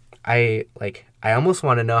I almost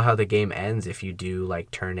want to know how the game ends if you do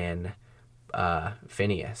like turn in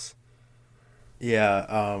Phineas.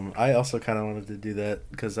 Yeah, I also kind of wanted to do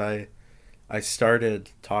that because I started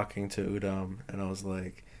talking to Udom and I was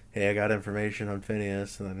like, hey, I got information on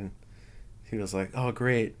Phineas, and then he was like, oh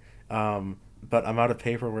great, but I'm out of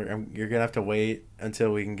paperwork. You're gonna have to wait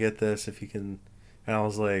until we can get this if you can. And I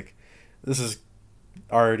was like, this is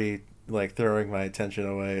already like throwing my attention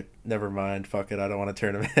away. Never mind, fuck it, I don't want to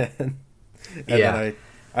turn him in. And then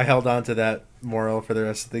I held on to that moral for the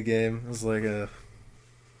rest of the game. It was like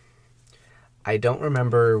I don't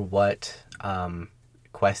remember what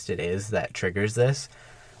quest it is that triggers this,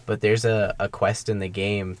 but there's a quest in the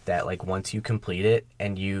game that like once you complete it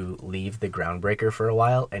and you leave the Groundbreaker for a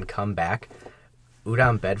while and come back,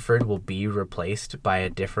 Udom Bedford will be replaced by a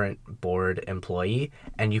different board employee,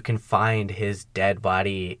 and you can find his dead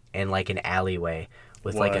body in like an alleyway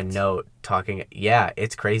with like a note talking. Yeah,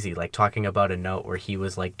 it's crazy. Like talking about a note where he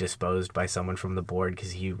was like disposed by someone from the board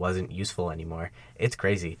because he wasn't useful anymore. It's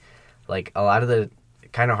crazy. Like a lot of the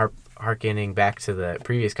kind of harkening back to the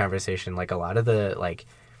previous conversation, like a lot of the like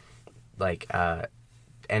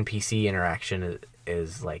NPC interaction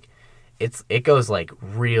is like it goes like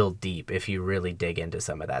real deep if you really dig into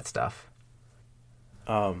some of that stuff.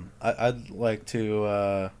 I'd like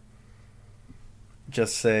to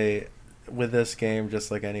just say, with this game,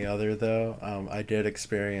 just like any other, though, I did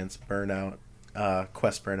experience burnout,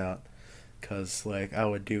 quest burnout, because like I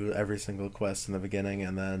would do every single quest in the beginning,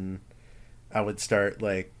 and then I would start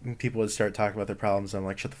like people would start talking about their problems. And I'm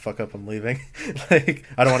like, shut the fuck up, I'm leaving. Like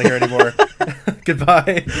I don't want to hear anymore.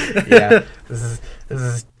 Goodbye. Yeah,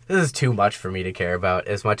 this is too much for me to care about.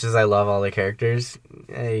 As much as I love all the characters,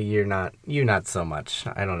 you're not so much.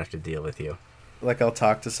 I don't have to deal with you. Like I'll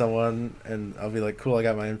talk to someone and I'll be like, cool, I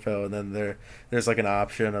got my info, and then there's like an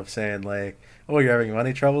option of saying like, oh, you're having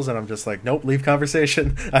money troubles, and I'm just like, nope, leave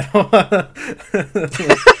conversation. I don't wanna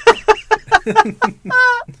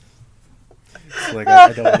it's like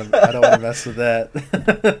I don't want to mess with that.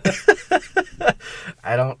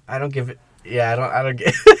 I don't give it. Yeah, I don't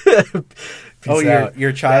get. Oh,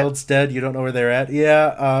 your child's dead. You don't know where they're at.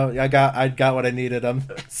 Yeah, I got what I needed. I'm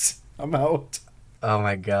out. Oh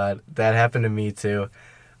my god, that happened to me too.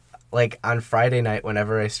 Like on Friday night,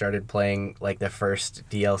 whenever I started playing like the first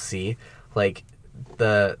DLC, like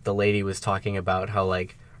the lady was talking about how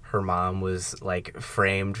like her mom was like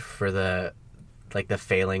framed for the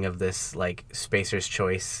failing of this like Spacer's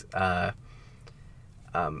Choice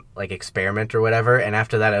like experiment or whatever, and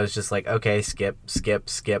after that I was just like, okay, skip.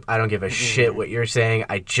 I don't give a shit what you're saying.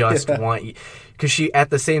 I just want you, because she at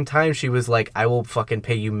the same time she was like, I will fucking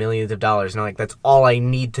pay you millions of dollars, and I'm like, that's all I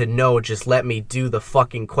need to know, just let me do the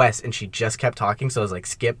fucking quest. And she just kept talking, so I was like,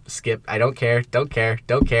 skip. I don't care.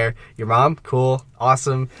 Your mom, cool,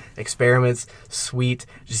 awesome, experiments, sweet,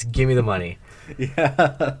 just give me the money.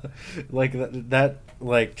 Yeah. Like that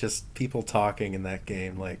like just people talking in that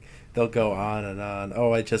game, like they'll go on and on.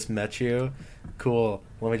 Oh, I just met you. Cool.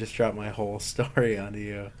 Let me just drop my whole story onto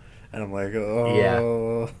you. And I'm like,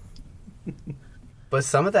 oh. Yeah. But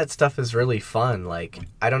some of that stuff is really fun. Like,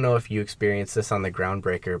 I don't know if you experienced this on the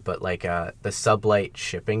Groundbreaker, but like the Sublight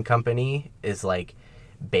shipping company is like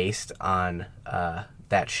based on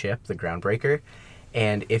that ship, the Groundbreaker.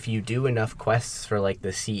 And if you do enough quests for like the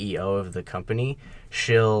CEO of the company,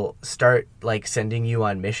 she'll start like sending you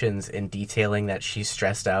on missions and detailing that she's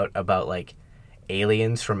stressed out about like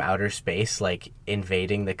aliens from outer space like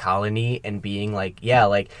invading the colony and being like, yeah,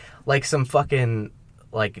 like some fucking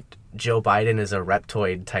like Joe Biden is a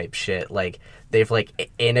Reptoid type shit. Like, they've,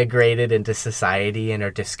 like, integrated into society and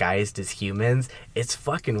are disguised as humans. It's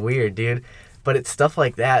fucking weird, dude. But it's stuff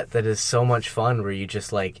like that that is so much fun, where you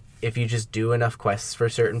just, like, if you just do enough quests for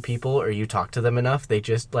certain people or you talk to them enough, they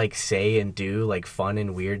just, like, say and do, like, fun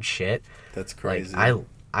and weird shit. That's crazy. Like,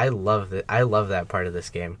 I love that. I love that part of this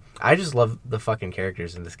game. I just love the fucking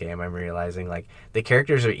characters in this game. I'm realizing, like, the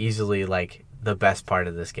characters are easily, like, the best part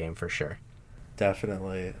of this game for sure.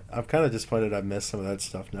 Definitely. I'm kind of disappointed I missed some of that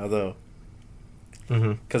stuff now, though.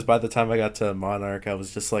 Mm-hmm. Because by the time I got to Monarch, I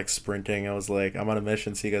was just, like, sprinting. I was like, I'm on a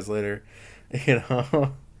mission. See you guys later. You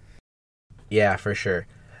know? Yeah, for sure.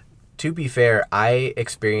 To be fair, I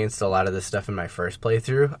experienced a lot of this stuff in my first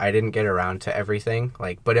playthrough. I didn't get around to everything,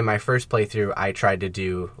 like, but in my first playthrough, I tried to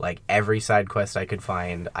do, like, every side quest I could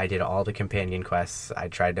find. I did all the companion quests. I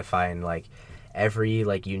tried to find, like, every,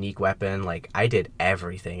 like, unique weapon. Like, I did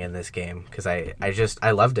everything in this game because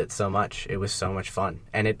I loved it so much. It was so much fun,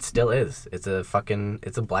 and it still is. It's a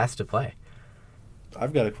blast to play.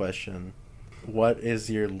 I've got a question. What is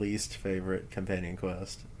your least favorite companion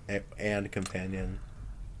quest and companion?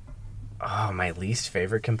 Oh, my least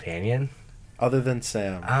favorite companion? Other than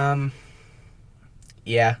Sam.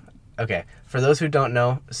 Yeah. Okay. For those who don't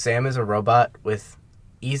know, Sam is a robot with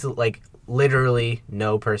literally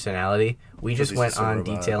no personality. We just went on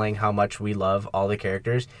detailing how much we love all the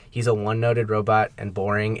characters. He's a one-noted robot and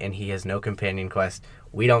boring, and he has no companion quest.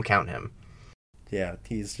 We don't count him. Yeah,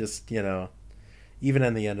 he's just, you know, even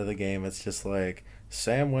in the end of the game, it's just like,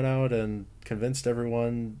 Sam went out and convinced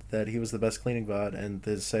everyone that he was the best cleaning bot, and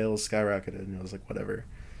his sales skyrocketed, and it was like, whatever,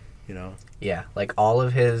 you know? Yeah, like, all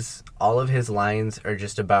of his lines are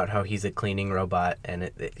just about how he's a cleaning robot, and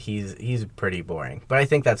he's pretty boring. But I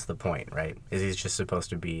think that's the point, right? Is he's just supposed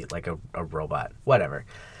to be, like, a robot. Whatever.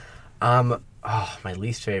 My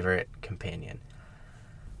least favorite companion.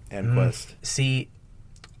 And quest. See,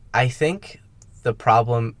 I think the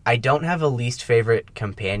problem... I don't have a least favorite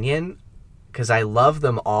companion, because I love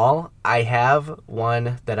them all. I have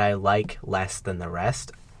one that I like less than the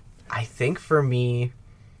rest. I think for me,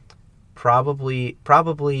 probably.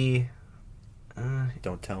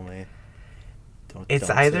 Don't tell me. It's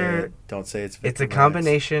don't either. Say it. Don't say it's. Victor It's a Max.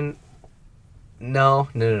 combination. No.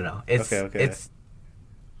 It's okay. It's.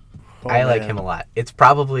 Oh, I like man. him a lot. It's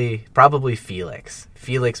probably Felix.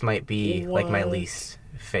 Felix might be like my least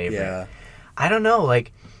favorite. Yeah. I don't know.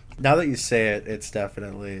 Like, now that you say it, it's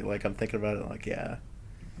definitely, like, I'm thinking about it, like, yeah.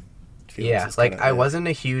 Felix yeah, is like, kinda I it. wasn't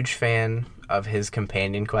a huge fan of his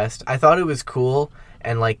companion quest. I thought it was cool,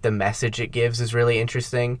 and, like, the message it gives is really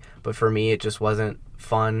interesting, but for me, it just wasn't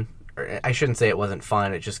fun. Or, I shouldn't say it wasn't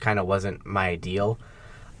fun, it just kind of wasn't my ideal.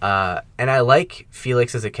 And I like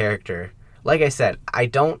Felix as a character. Like I said, I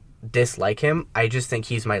don't dislike him, I just think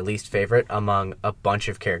he's my least favorite among a bunch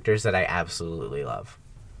of characters that I absolutely love.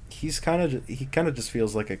 He kind of just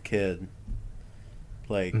feels like a kid.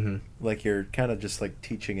 Like, like you're kind of just, like,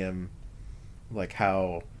 teaching him, like,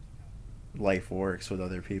 how life works with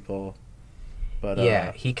other people. But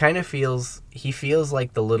yeah, he kind of feels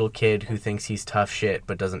like the little kid who thinks he's tough shit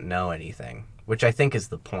but doesn't know anything, which I think is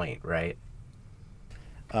the point, right?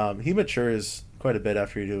 He matures quite a bit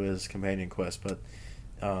after you do his companion quest, but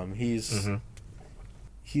he's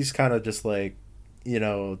kind of just like, you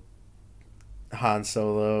know, Han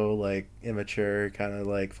Solo, like, immature, kind of,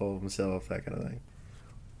 like, full of himself, that kind of thing.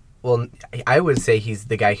 Well, I would say he's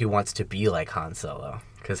the guy who wants to be like Han Solo,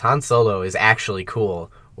 because Han Solo is actually cool,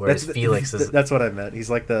 whereas Felix is... That's what I meant. He's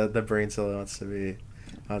like the brain cell that wants to be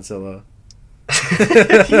Han Solo.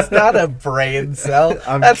 He's not a brain cell.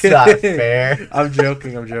 That's kidding. Not fair. I'm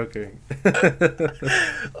joking.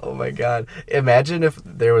 Oh my god. Imagine if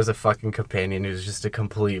there was a fucking companion who's just a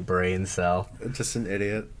complete brain cell. Just an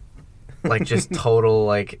idiot. Like, just total,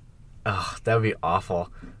 like... Oh, that would be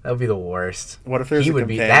awful. That would be the worst. What if there's a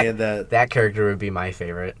companion that character would be my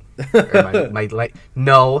favorite. Or my like,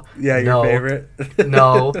 no. Yeah, your favorite?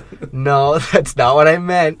 No, that's not what I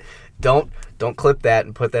meant. Don't clip that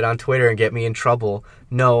and put that on Twitter and get me in trouble.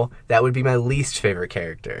 No, that would be my least favorite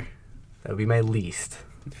character. That would be my least.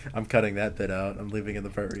 I'm cutting that bit out. I'm leaving in the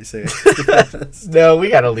part where you say it. No, we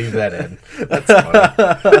gotta leave that in. That's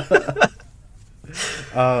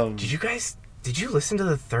funny. Did you listen to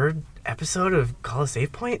the third episode of Call a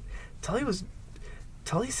Save Point?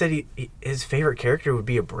 Tully said his favorite character would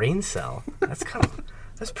be a brain cell. That's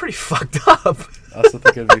pretty fucked up. I also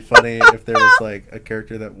think it'd be funny if there was, like, a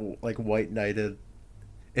character that, like, white knighted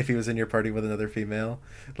if he was in your party with another female,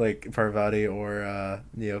 like Parvati or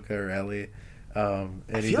Nyoka or Ellie. And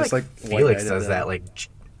I he feel just, like Felix does that. Like,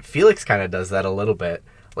 Felix kind of does that a little bit.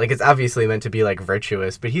 Like, it's obviously meant to be, like,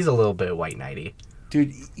 virtuous, but he's a little bit white knighty.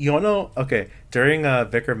 Dude, you know, okay, during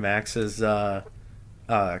Vicar Max's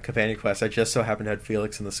companion quest, I just so happened to have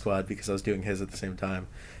Felix in the squad because I was doing his at the same time.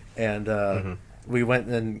 And Hmm. we went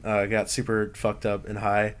and got super fucked up and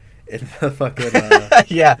high in the fucking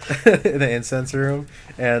Yeah. in the incense room,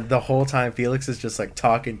 and the whole time Felix is just like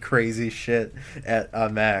talking crazy shit at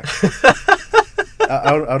Max.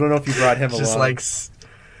 I don't know if you brought him Just along. like,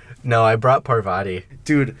 no, I brought Parvati.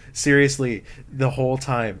 Dude, seriously, the whole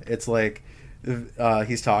time it's like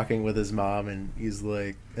he's talking with his mom, and he's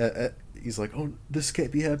like, "Oh, this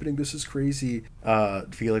can't be happening. This is crazy."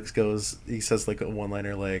 Felix goes, he says like a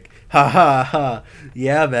one-liner like, "Ha ha ha,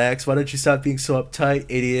 yeah, Max, why don't you stop being so uptight,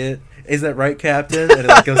 idiot? Isn't that right, Captain?" And it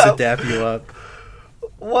like goes to dap you up.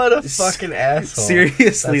 What a fucking asshole.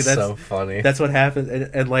 Seriously, that's so funny. That's what happens,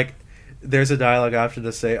 and like, there's a dialogue option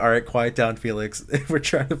to say, "All right, quiet down, Felix. We're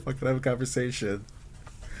trying to fucking have a conversation."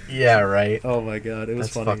 Yeah, right. Oh my god, it was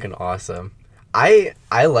That's funny. fucking awesome. I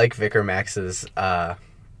like Vicar Max's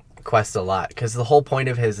quest a lot because the whole point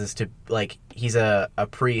of his is to like he's a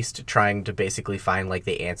priest trying to basically find like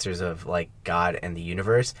the answers of like God and the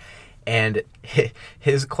universe, and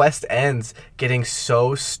his quest ends getting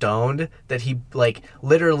so stoned that he like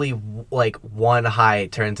literally like one high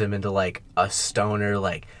turns him into like a stoner,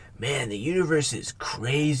 like, man, the universe is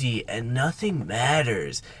crazy and nothing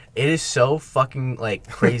matters. It is so fucking like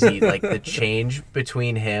crazy, like the change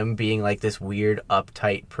between him being like this weird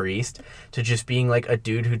uptight priest to just being like a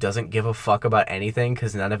dude who doesn't give a fuck about anything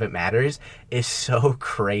because none of it matters is so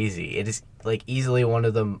crazy. It is like easily one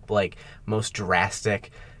of the like most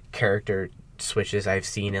drastic character switches I've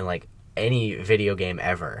seen in like any video game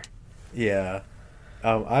ever. Yeah.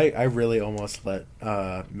 I really almost let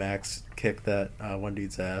Max kick that one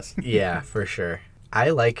dude's ass. Yeah, for sure. I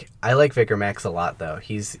like Vicar Max a lot though.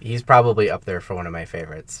 He's probably up there for one of my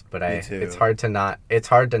favorites. But Me too. it's hard to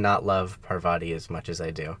not love Parvati as much as I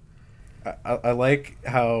do. I like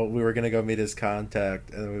how we were gonna go meet his contact,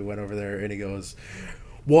 and then we went over there, and he goes,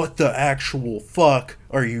 "What the actual fuck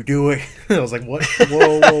are you doing?" I was like, "What?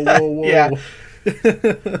 Whoa, whoa, whoa, whoa!" Yeah.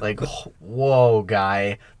 Like, whoa,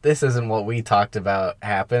 guy, this isn't what we talked about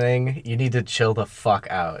happening. You need to chill the fuck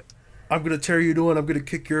out. "I'm gonna tear you down. I'm gonna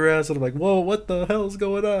kick your ass." And I'm like, "Whoa, what the hell's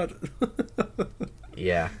going on?"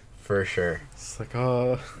 Yeah, for sure. It's like,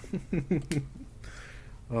 oh,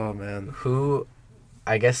 oh man. Who,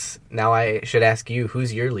 I guess now I should ask you,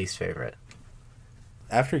 who's your least favorite?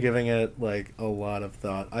 After giving it like a lot of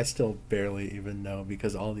thought, I still barely even know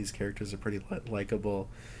because all these characters are pretty likable.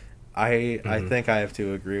 I think I have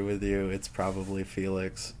to agree with you. It's probably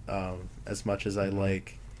Felix. As much as I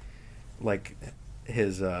like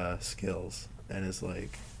his skills and his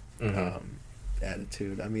like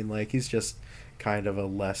attitude. I mean, like, he's just kind of a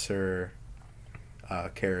lesser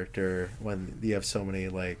character when you have so many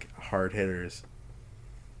like hard hitters.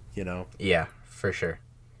 You know. Yeah, for sure.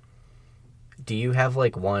 Do you have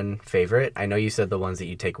like one favorite? I know you said the ones that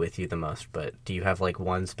you take with you the most, but do you have like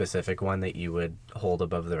one specific one that you would hold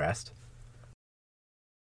above the rest?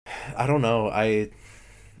 I don't know. I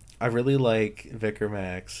really like Vicar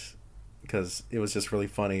Max because it was just really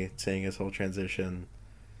funny seeing his whole transition.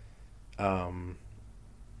 But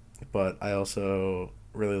I also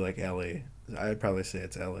really like Ellie. I'd probably say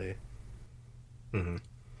it's Ellie. Mm-hmm.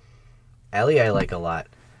 Ellie I like a lot.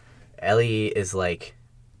 Ellie is like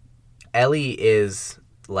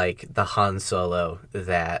the Han Solo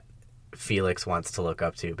that Felix wants to look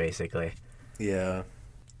up to, basically. Yeah.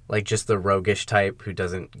 Like, just the roguish type who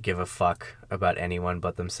doesn't give a fuck about anyone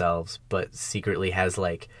but themselves, but secretly has,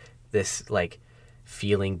 like, this, like,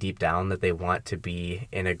 feeling deep down that they want to be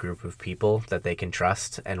in a group of people that they can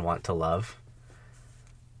trust and want to love.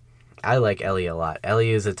 I like Ellie a lot.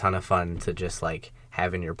 Ellie is a ton of fun to just, like,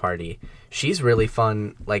 have in your party. She's really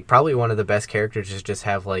fun, like, probably one of the best characters to just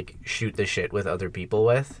have, like, shoot the shit with other people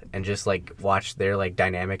with and just, like, watch their, like,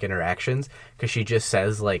 dynamic interactions, because she just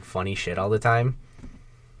says, like, funny shit all the time.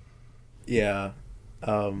 Yeah.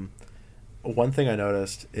 One thing I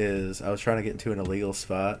noticed is I was trying to get into an illegal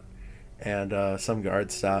spot, and some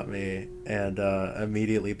guard stopped me and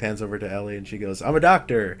immediately pans over to Ellie, and she goes, "I'm a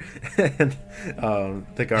doctor." And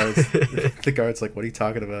the guard's like, "What are you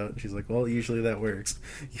talking about?" And she's like, "Well, usually that works.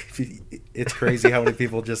 It's crazy how many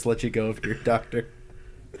people just let you go if you're a doctor."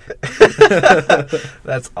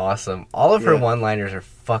 That's awesome. All of her Yeah. one-liners are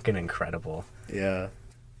fucking incredible. Yeah.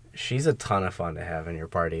 She's a ton of fun to have in your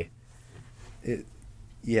party.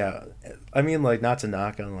 Yeah. I mean, like, not to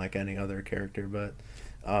knock on like any other character, but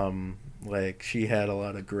like, she had a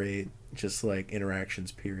lot of great just like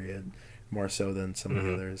interactions, period, more so than some of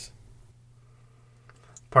the others.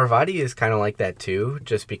 Parvati is kind of like that too,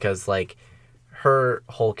 just because like her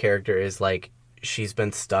whole character is like she's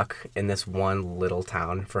been stuck in this one little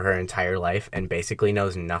town for her entire life and basically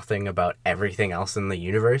knows nothing about everything else in the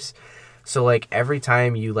universe. So like every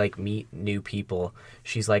time you like meet new people,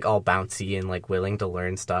 she's like all bouncy and like willing to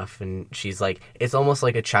learn stuff, and she's like, it's almost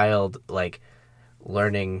like a child like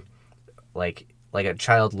learning like a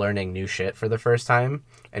child learning new shit for the first time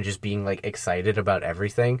and just being like excited about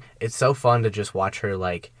everything. It's so fun to just watch her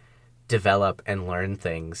like develop and learn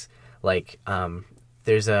things. Like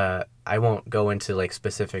there's a, I won't go into like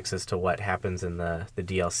specifics as to what happens in the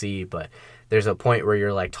DLC, but there's a point where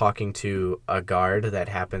you're like talking to a guard that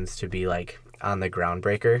happens to be like on the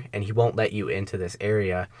groundbreaker, and he won't let you into this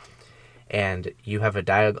area, and you have a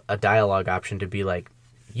dialogue option to be like,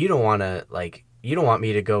 you don't want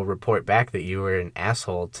me to go report back that you were an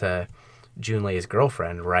asshole to Junlei's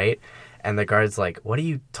girlfriend, right? And the guard's like, what are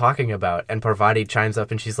you talking about? And Parvati chimes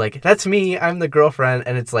up and she's like, that's me, I'm the girlfriend.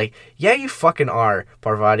 And it's like, yeah, you fucking are,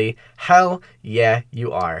 Parvati. Hell yeah,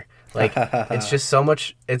 you are. Like, it's just so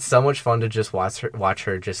much fun to just watch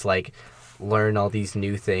her just like learn all these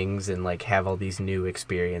new things and like have all these new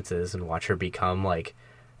experiences and watch her become like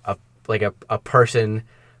a person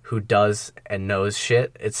who does and knows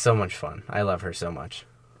shit. It's so much fun. I love her so much.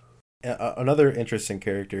 Another interesting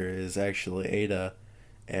character is actually Ada,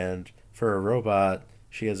 and for a robot,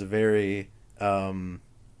 she has a very what's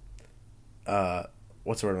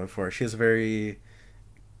the word I'm looking for? She has a very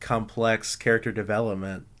complex character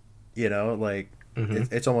development. You know, like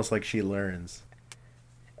it's almost like she learns.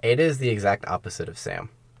 Ada is the exact opposite of Sam.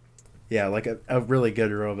 Yeah, like a really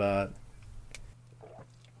good robot.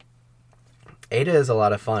 Ada is a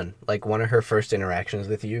lot of fun. Like, one of her first interactions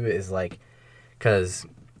with you is like, because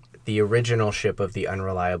the original ship of the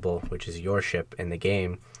Unreliable, which is your ship in the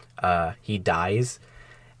game, he dies.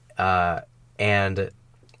 And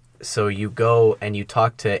so you go and you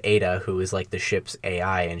talk to Ada, who is like the ship's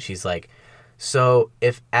AI, and she's like, so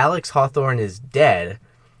if Alex Hawthorne is dead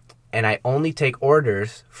and I only take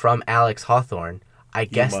orders from Alex Hawthorne, I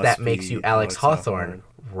guess that makes you Alex Hawthorne,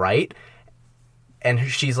 right? And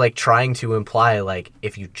she's like trying to imply like,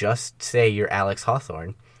 if you just say you're Alex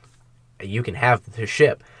Hawthorne, you can have the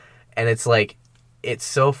ship. And it's like, it's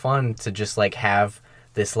so fun to just like have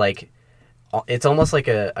this like, it's almost like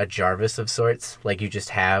a Jarvis of sorts. Like, you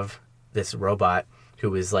just have this robot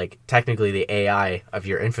who is like technically the AI of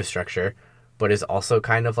your infrastructure, but is also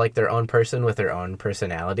kind of like their own person with their own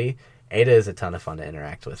personality. Ada is a ton of fun to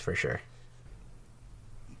interact with, for sure.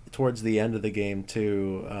 Towards the end of the game,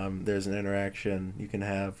 too, there's an interaction you can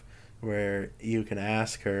have where you can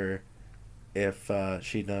ask her if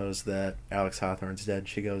she knows that Alex Hawthorne's dead.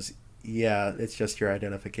 She goes, yeah, it's just your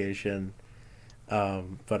identification,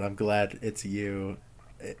 but I'm glad it's you,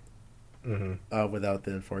 without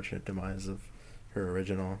the unfortunate demise of her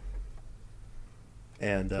original.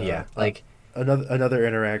 And yeah, like... Another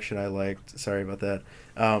interaction I liked, sorry about that,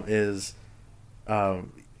 is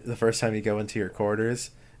the first time you go into your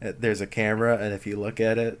quarters, there's a camera, and if you look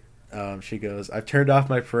at it, she goes, I've turned off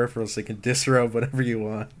my peripherals so you can disrobe whatever you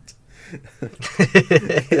want.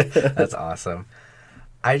 That's awesome.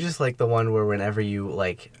 I just like the one where whenever you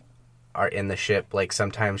like are in the ship, like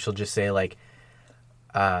sometimes she'll just say like,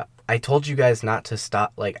 I told you guys not to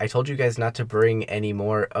stop, like, I told you guys not to bring any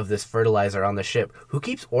more of this fertilizer on the ship. Who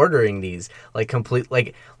keeps ordering these? Like,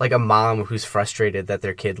 like a mom who's frustrated that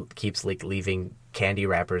their kid keeps, like, leaving candy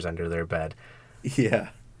wrappers under their bed.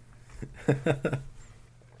 Yeah.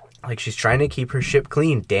 Like, she's trying to keep her ship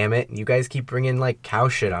clean, damn it. You guys keep bringing, like, cow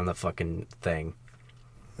shit on the fucking thing.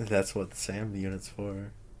 That's what the SAM unit's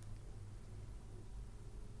for.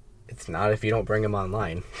 It's not if you don't bring them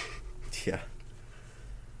online. Yeah.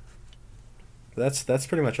 That's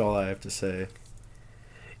pretty much all I have to say.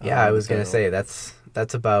 Yeah, I was gonna say that's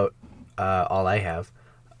about all I have.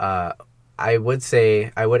 I would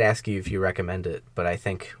ask you if you recommend it, but I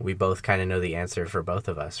think we both kind of know the answer for both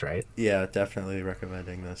of us, right? Yeah, definitely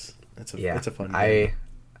recommending this. It's a fun game.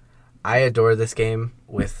 I adore this game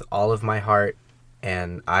with all of my heart,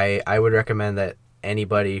 and I would recommend that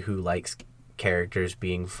anybody who likes characters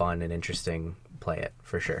being fun and interesting play it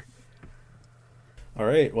for sure. All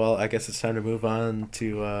right, well, I guess it's time to move on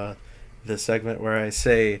to the segment where I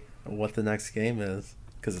say what the next game is,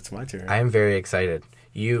 because it's my turn. I am very excited.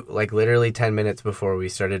 You, like, literally 10 minutes before we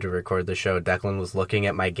started to record the show, Declan was looking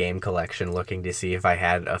at my game collection, looking to see if I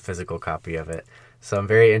had a physical copy of it. So I'm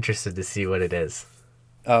very interested to see what it is.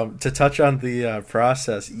 To touch on the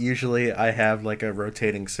process, usually I have, like, a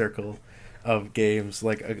rotating circle of games,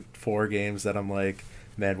 like 4 games that I'm like,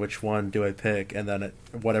 man, which one do I pick? And then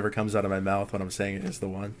whatever comes out of my mouth when I'm saying it is the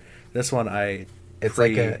one. This one, I It's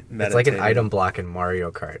like an item block in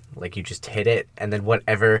Mario Kart. Like you just hit it, and then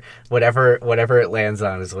whatever it lands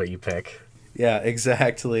on is what you pick. Yeah,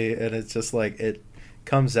 exactly. And it's just like it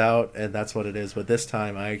comes out, and that's what it is. But this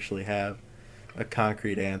time, I actually have a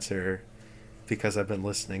concrete answer because I've been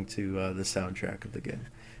listening to the soundtrack of the game.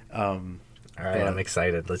 All right, I'm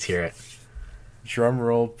excited. Let's hear it. Drum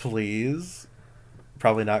roll, please.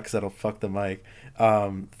 Probably not because that'll fuck the mic.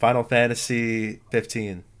 Final Fantasy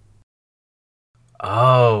 15.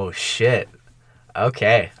 Oh, shit.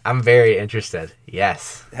 Okay. I'm very interested.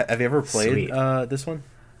 Yes. Have you ever played this one?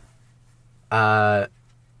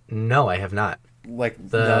 No, I have not. Like,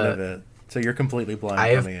 none of it. So you're completely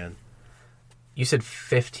blind coming in. You said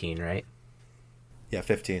 15, right? Yeah,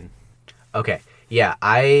 15. Okay. Yeah,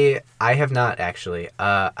 I have not, actually.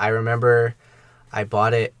 I remember I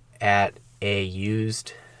bought it at a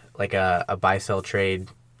used, like a buy-sell trade,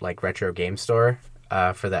 like retro game store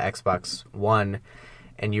for the Xbox One,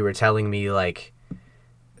 and you were telling me, like,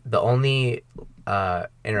 the only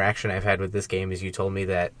interaction I've had with this game is you told me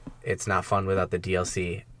that it's not fun without the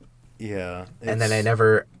DLC. Yeah. And then I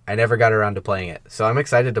never got around to playing it. So I'm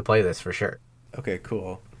excited to play this for sure. Okay,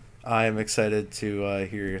 cool. I'm excited to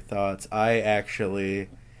hear your thoughts. I actually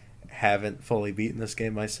haven't fully beaten this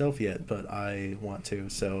game myself yet, but I want to,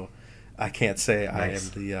 so I can't say nice. I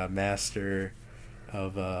am the master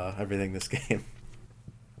of everything this game.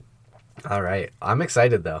 All right. I'm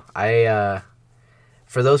excited, though.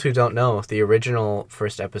 For those who don't know, the original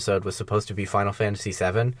first episode was supposed to be Final Fantasy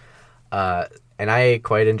VII, and I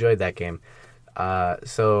quite enjoyed that game.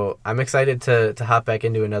 So I'm excited to hop back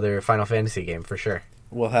into another Final Fantasy game for sure.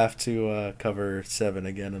 We'll have to cover 7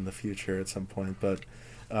 again in the future at some point, but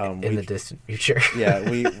in the distant future. Yeah,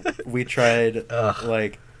 we tried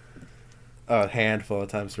like a handful of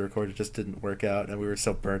times to record. It just didn't work out, and we were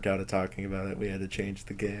so burnt out of talking about it, we had to change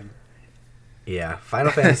the game. Yeah,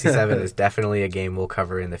 Final Fantasy VII is definitely a game we'll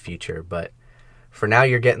cover in the future, but for now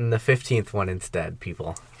you're getting the 15th one instead,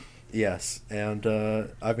 people. Yes, and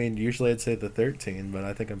I mean, usually I'd say the 13, but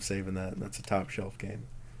I think I'm saving that. That's a top shelf game,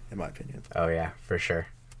 in my opinion. Oh yeah, for sure.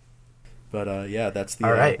 But yeah, that's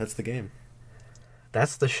the that's the game.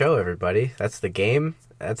 That's the show, everybody. That's the game.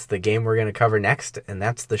 That's the game we're gonna cover next, and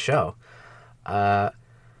that's the show. For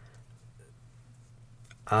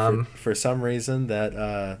some reason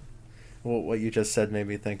that what you just said made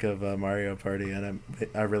me think of Mario Party, and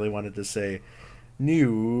I really wanted to say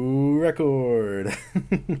new record.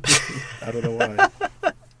 I don't know why.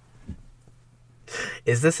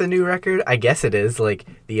 Is this a new record? I guess it is. Like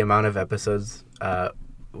the amount of episodes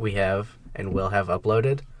we have and will have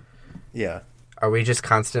uploaded. Yeah. Are we just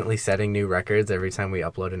constantly setting new records every time we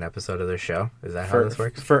upload an episode of the show? Is that how this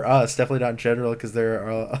works? For us, definitely not in general, because there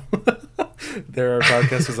are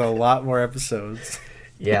podcasts with a lot more episodes.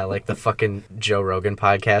 Yeah, like the fucking Joe Rogan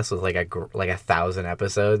podcast with like 1,000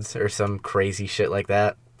 episodes or some crazy shit like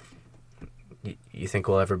that. You think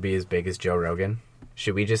we'll ever be as big as Joe Rogan?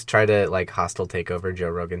 Should we just try to like hostile take over Joe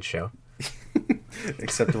Rogan's show?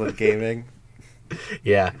 Except with gaming.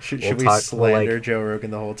 Yeah. Should we slander Joe Rogan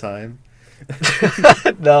the whole time?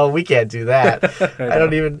 No, we can't do that. I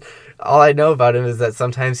don't even... All I know about him is that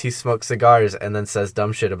sometimes he smokes cigars and then says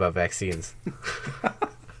dumb shit about vaccines.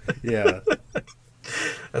 Yeah.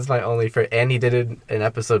 That's my only... And he did an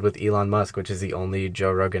episode with Elon Musk, which is the only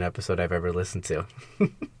Joe Rogan episode I've ever listened to. I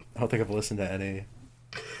don't think I've listened to any.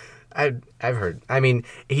 I've heard. I mean,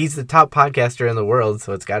 he's the top podcaster in the world,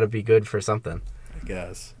 so it's got to be good for something. I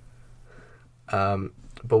guess.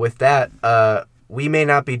 But with that... we may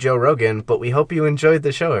not be Joe Rogan, but we hope you enjoyed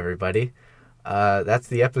the show, everybody. That's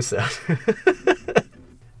the episode.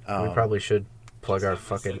 We probably should plug our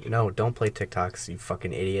fucking... No, don't play TikToks, you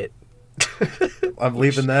fucking idiot. I'm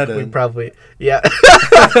leaving that in. We probably... Yeah.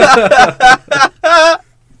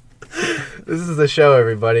 This is the show,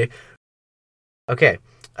 everybody. Okay.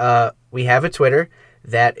 We have a Twitter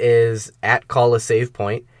that is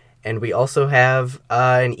 @CallASavePoint, and we also have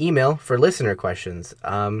an email for listener questions.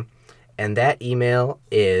 And that email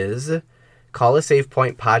is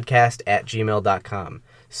callasavepointpodcast@gmail.com.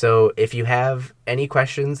 So if you have any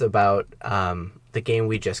questions about the game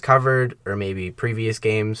we just covered, or maybe previous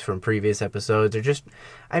games from previous episodes, or just,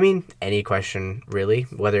 I mean, any question really,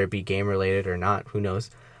 whether it be game related or not, who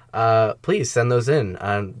knows, please send those in.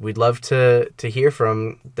 We'd love to hear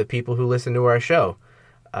from the people who listen to our show.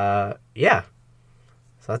 Yeah.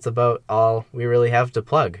 So that's about all we really have to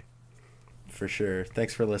plug. For sure.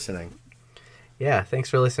 Thanks for listening. Yeah, thanks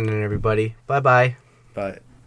for listening, everybody. Bye-bye. Bye.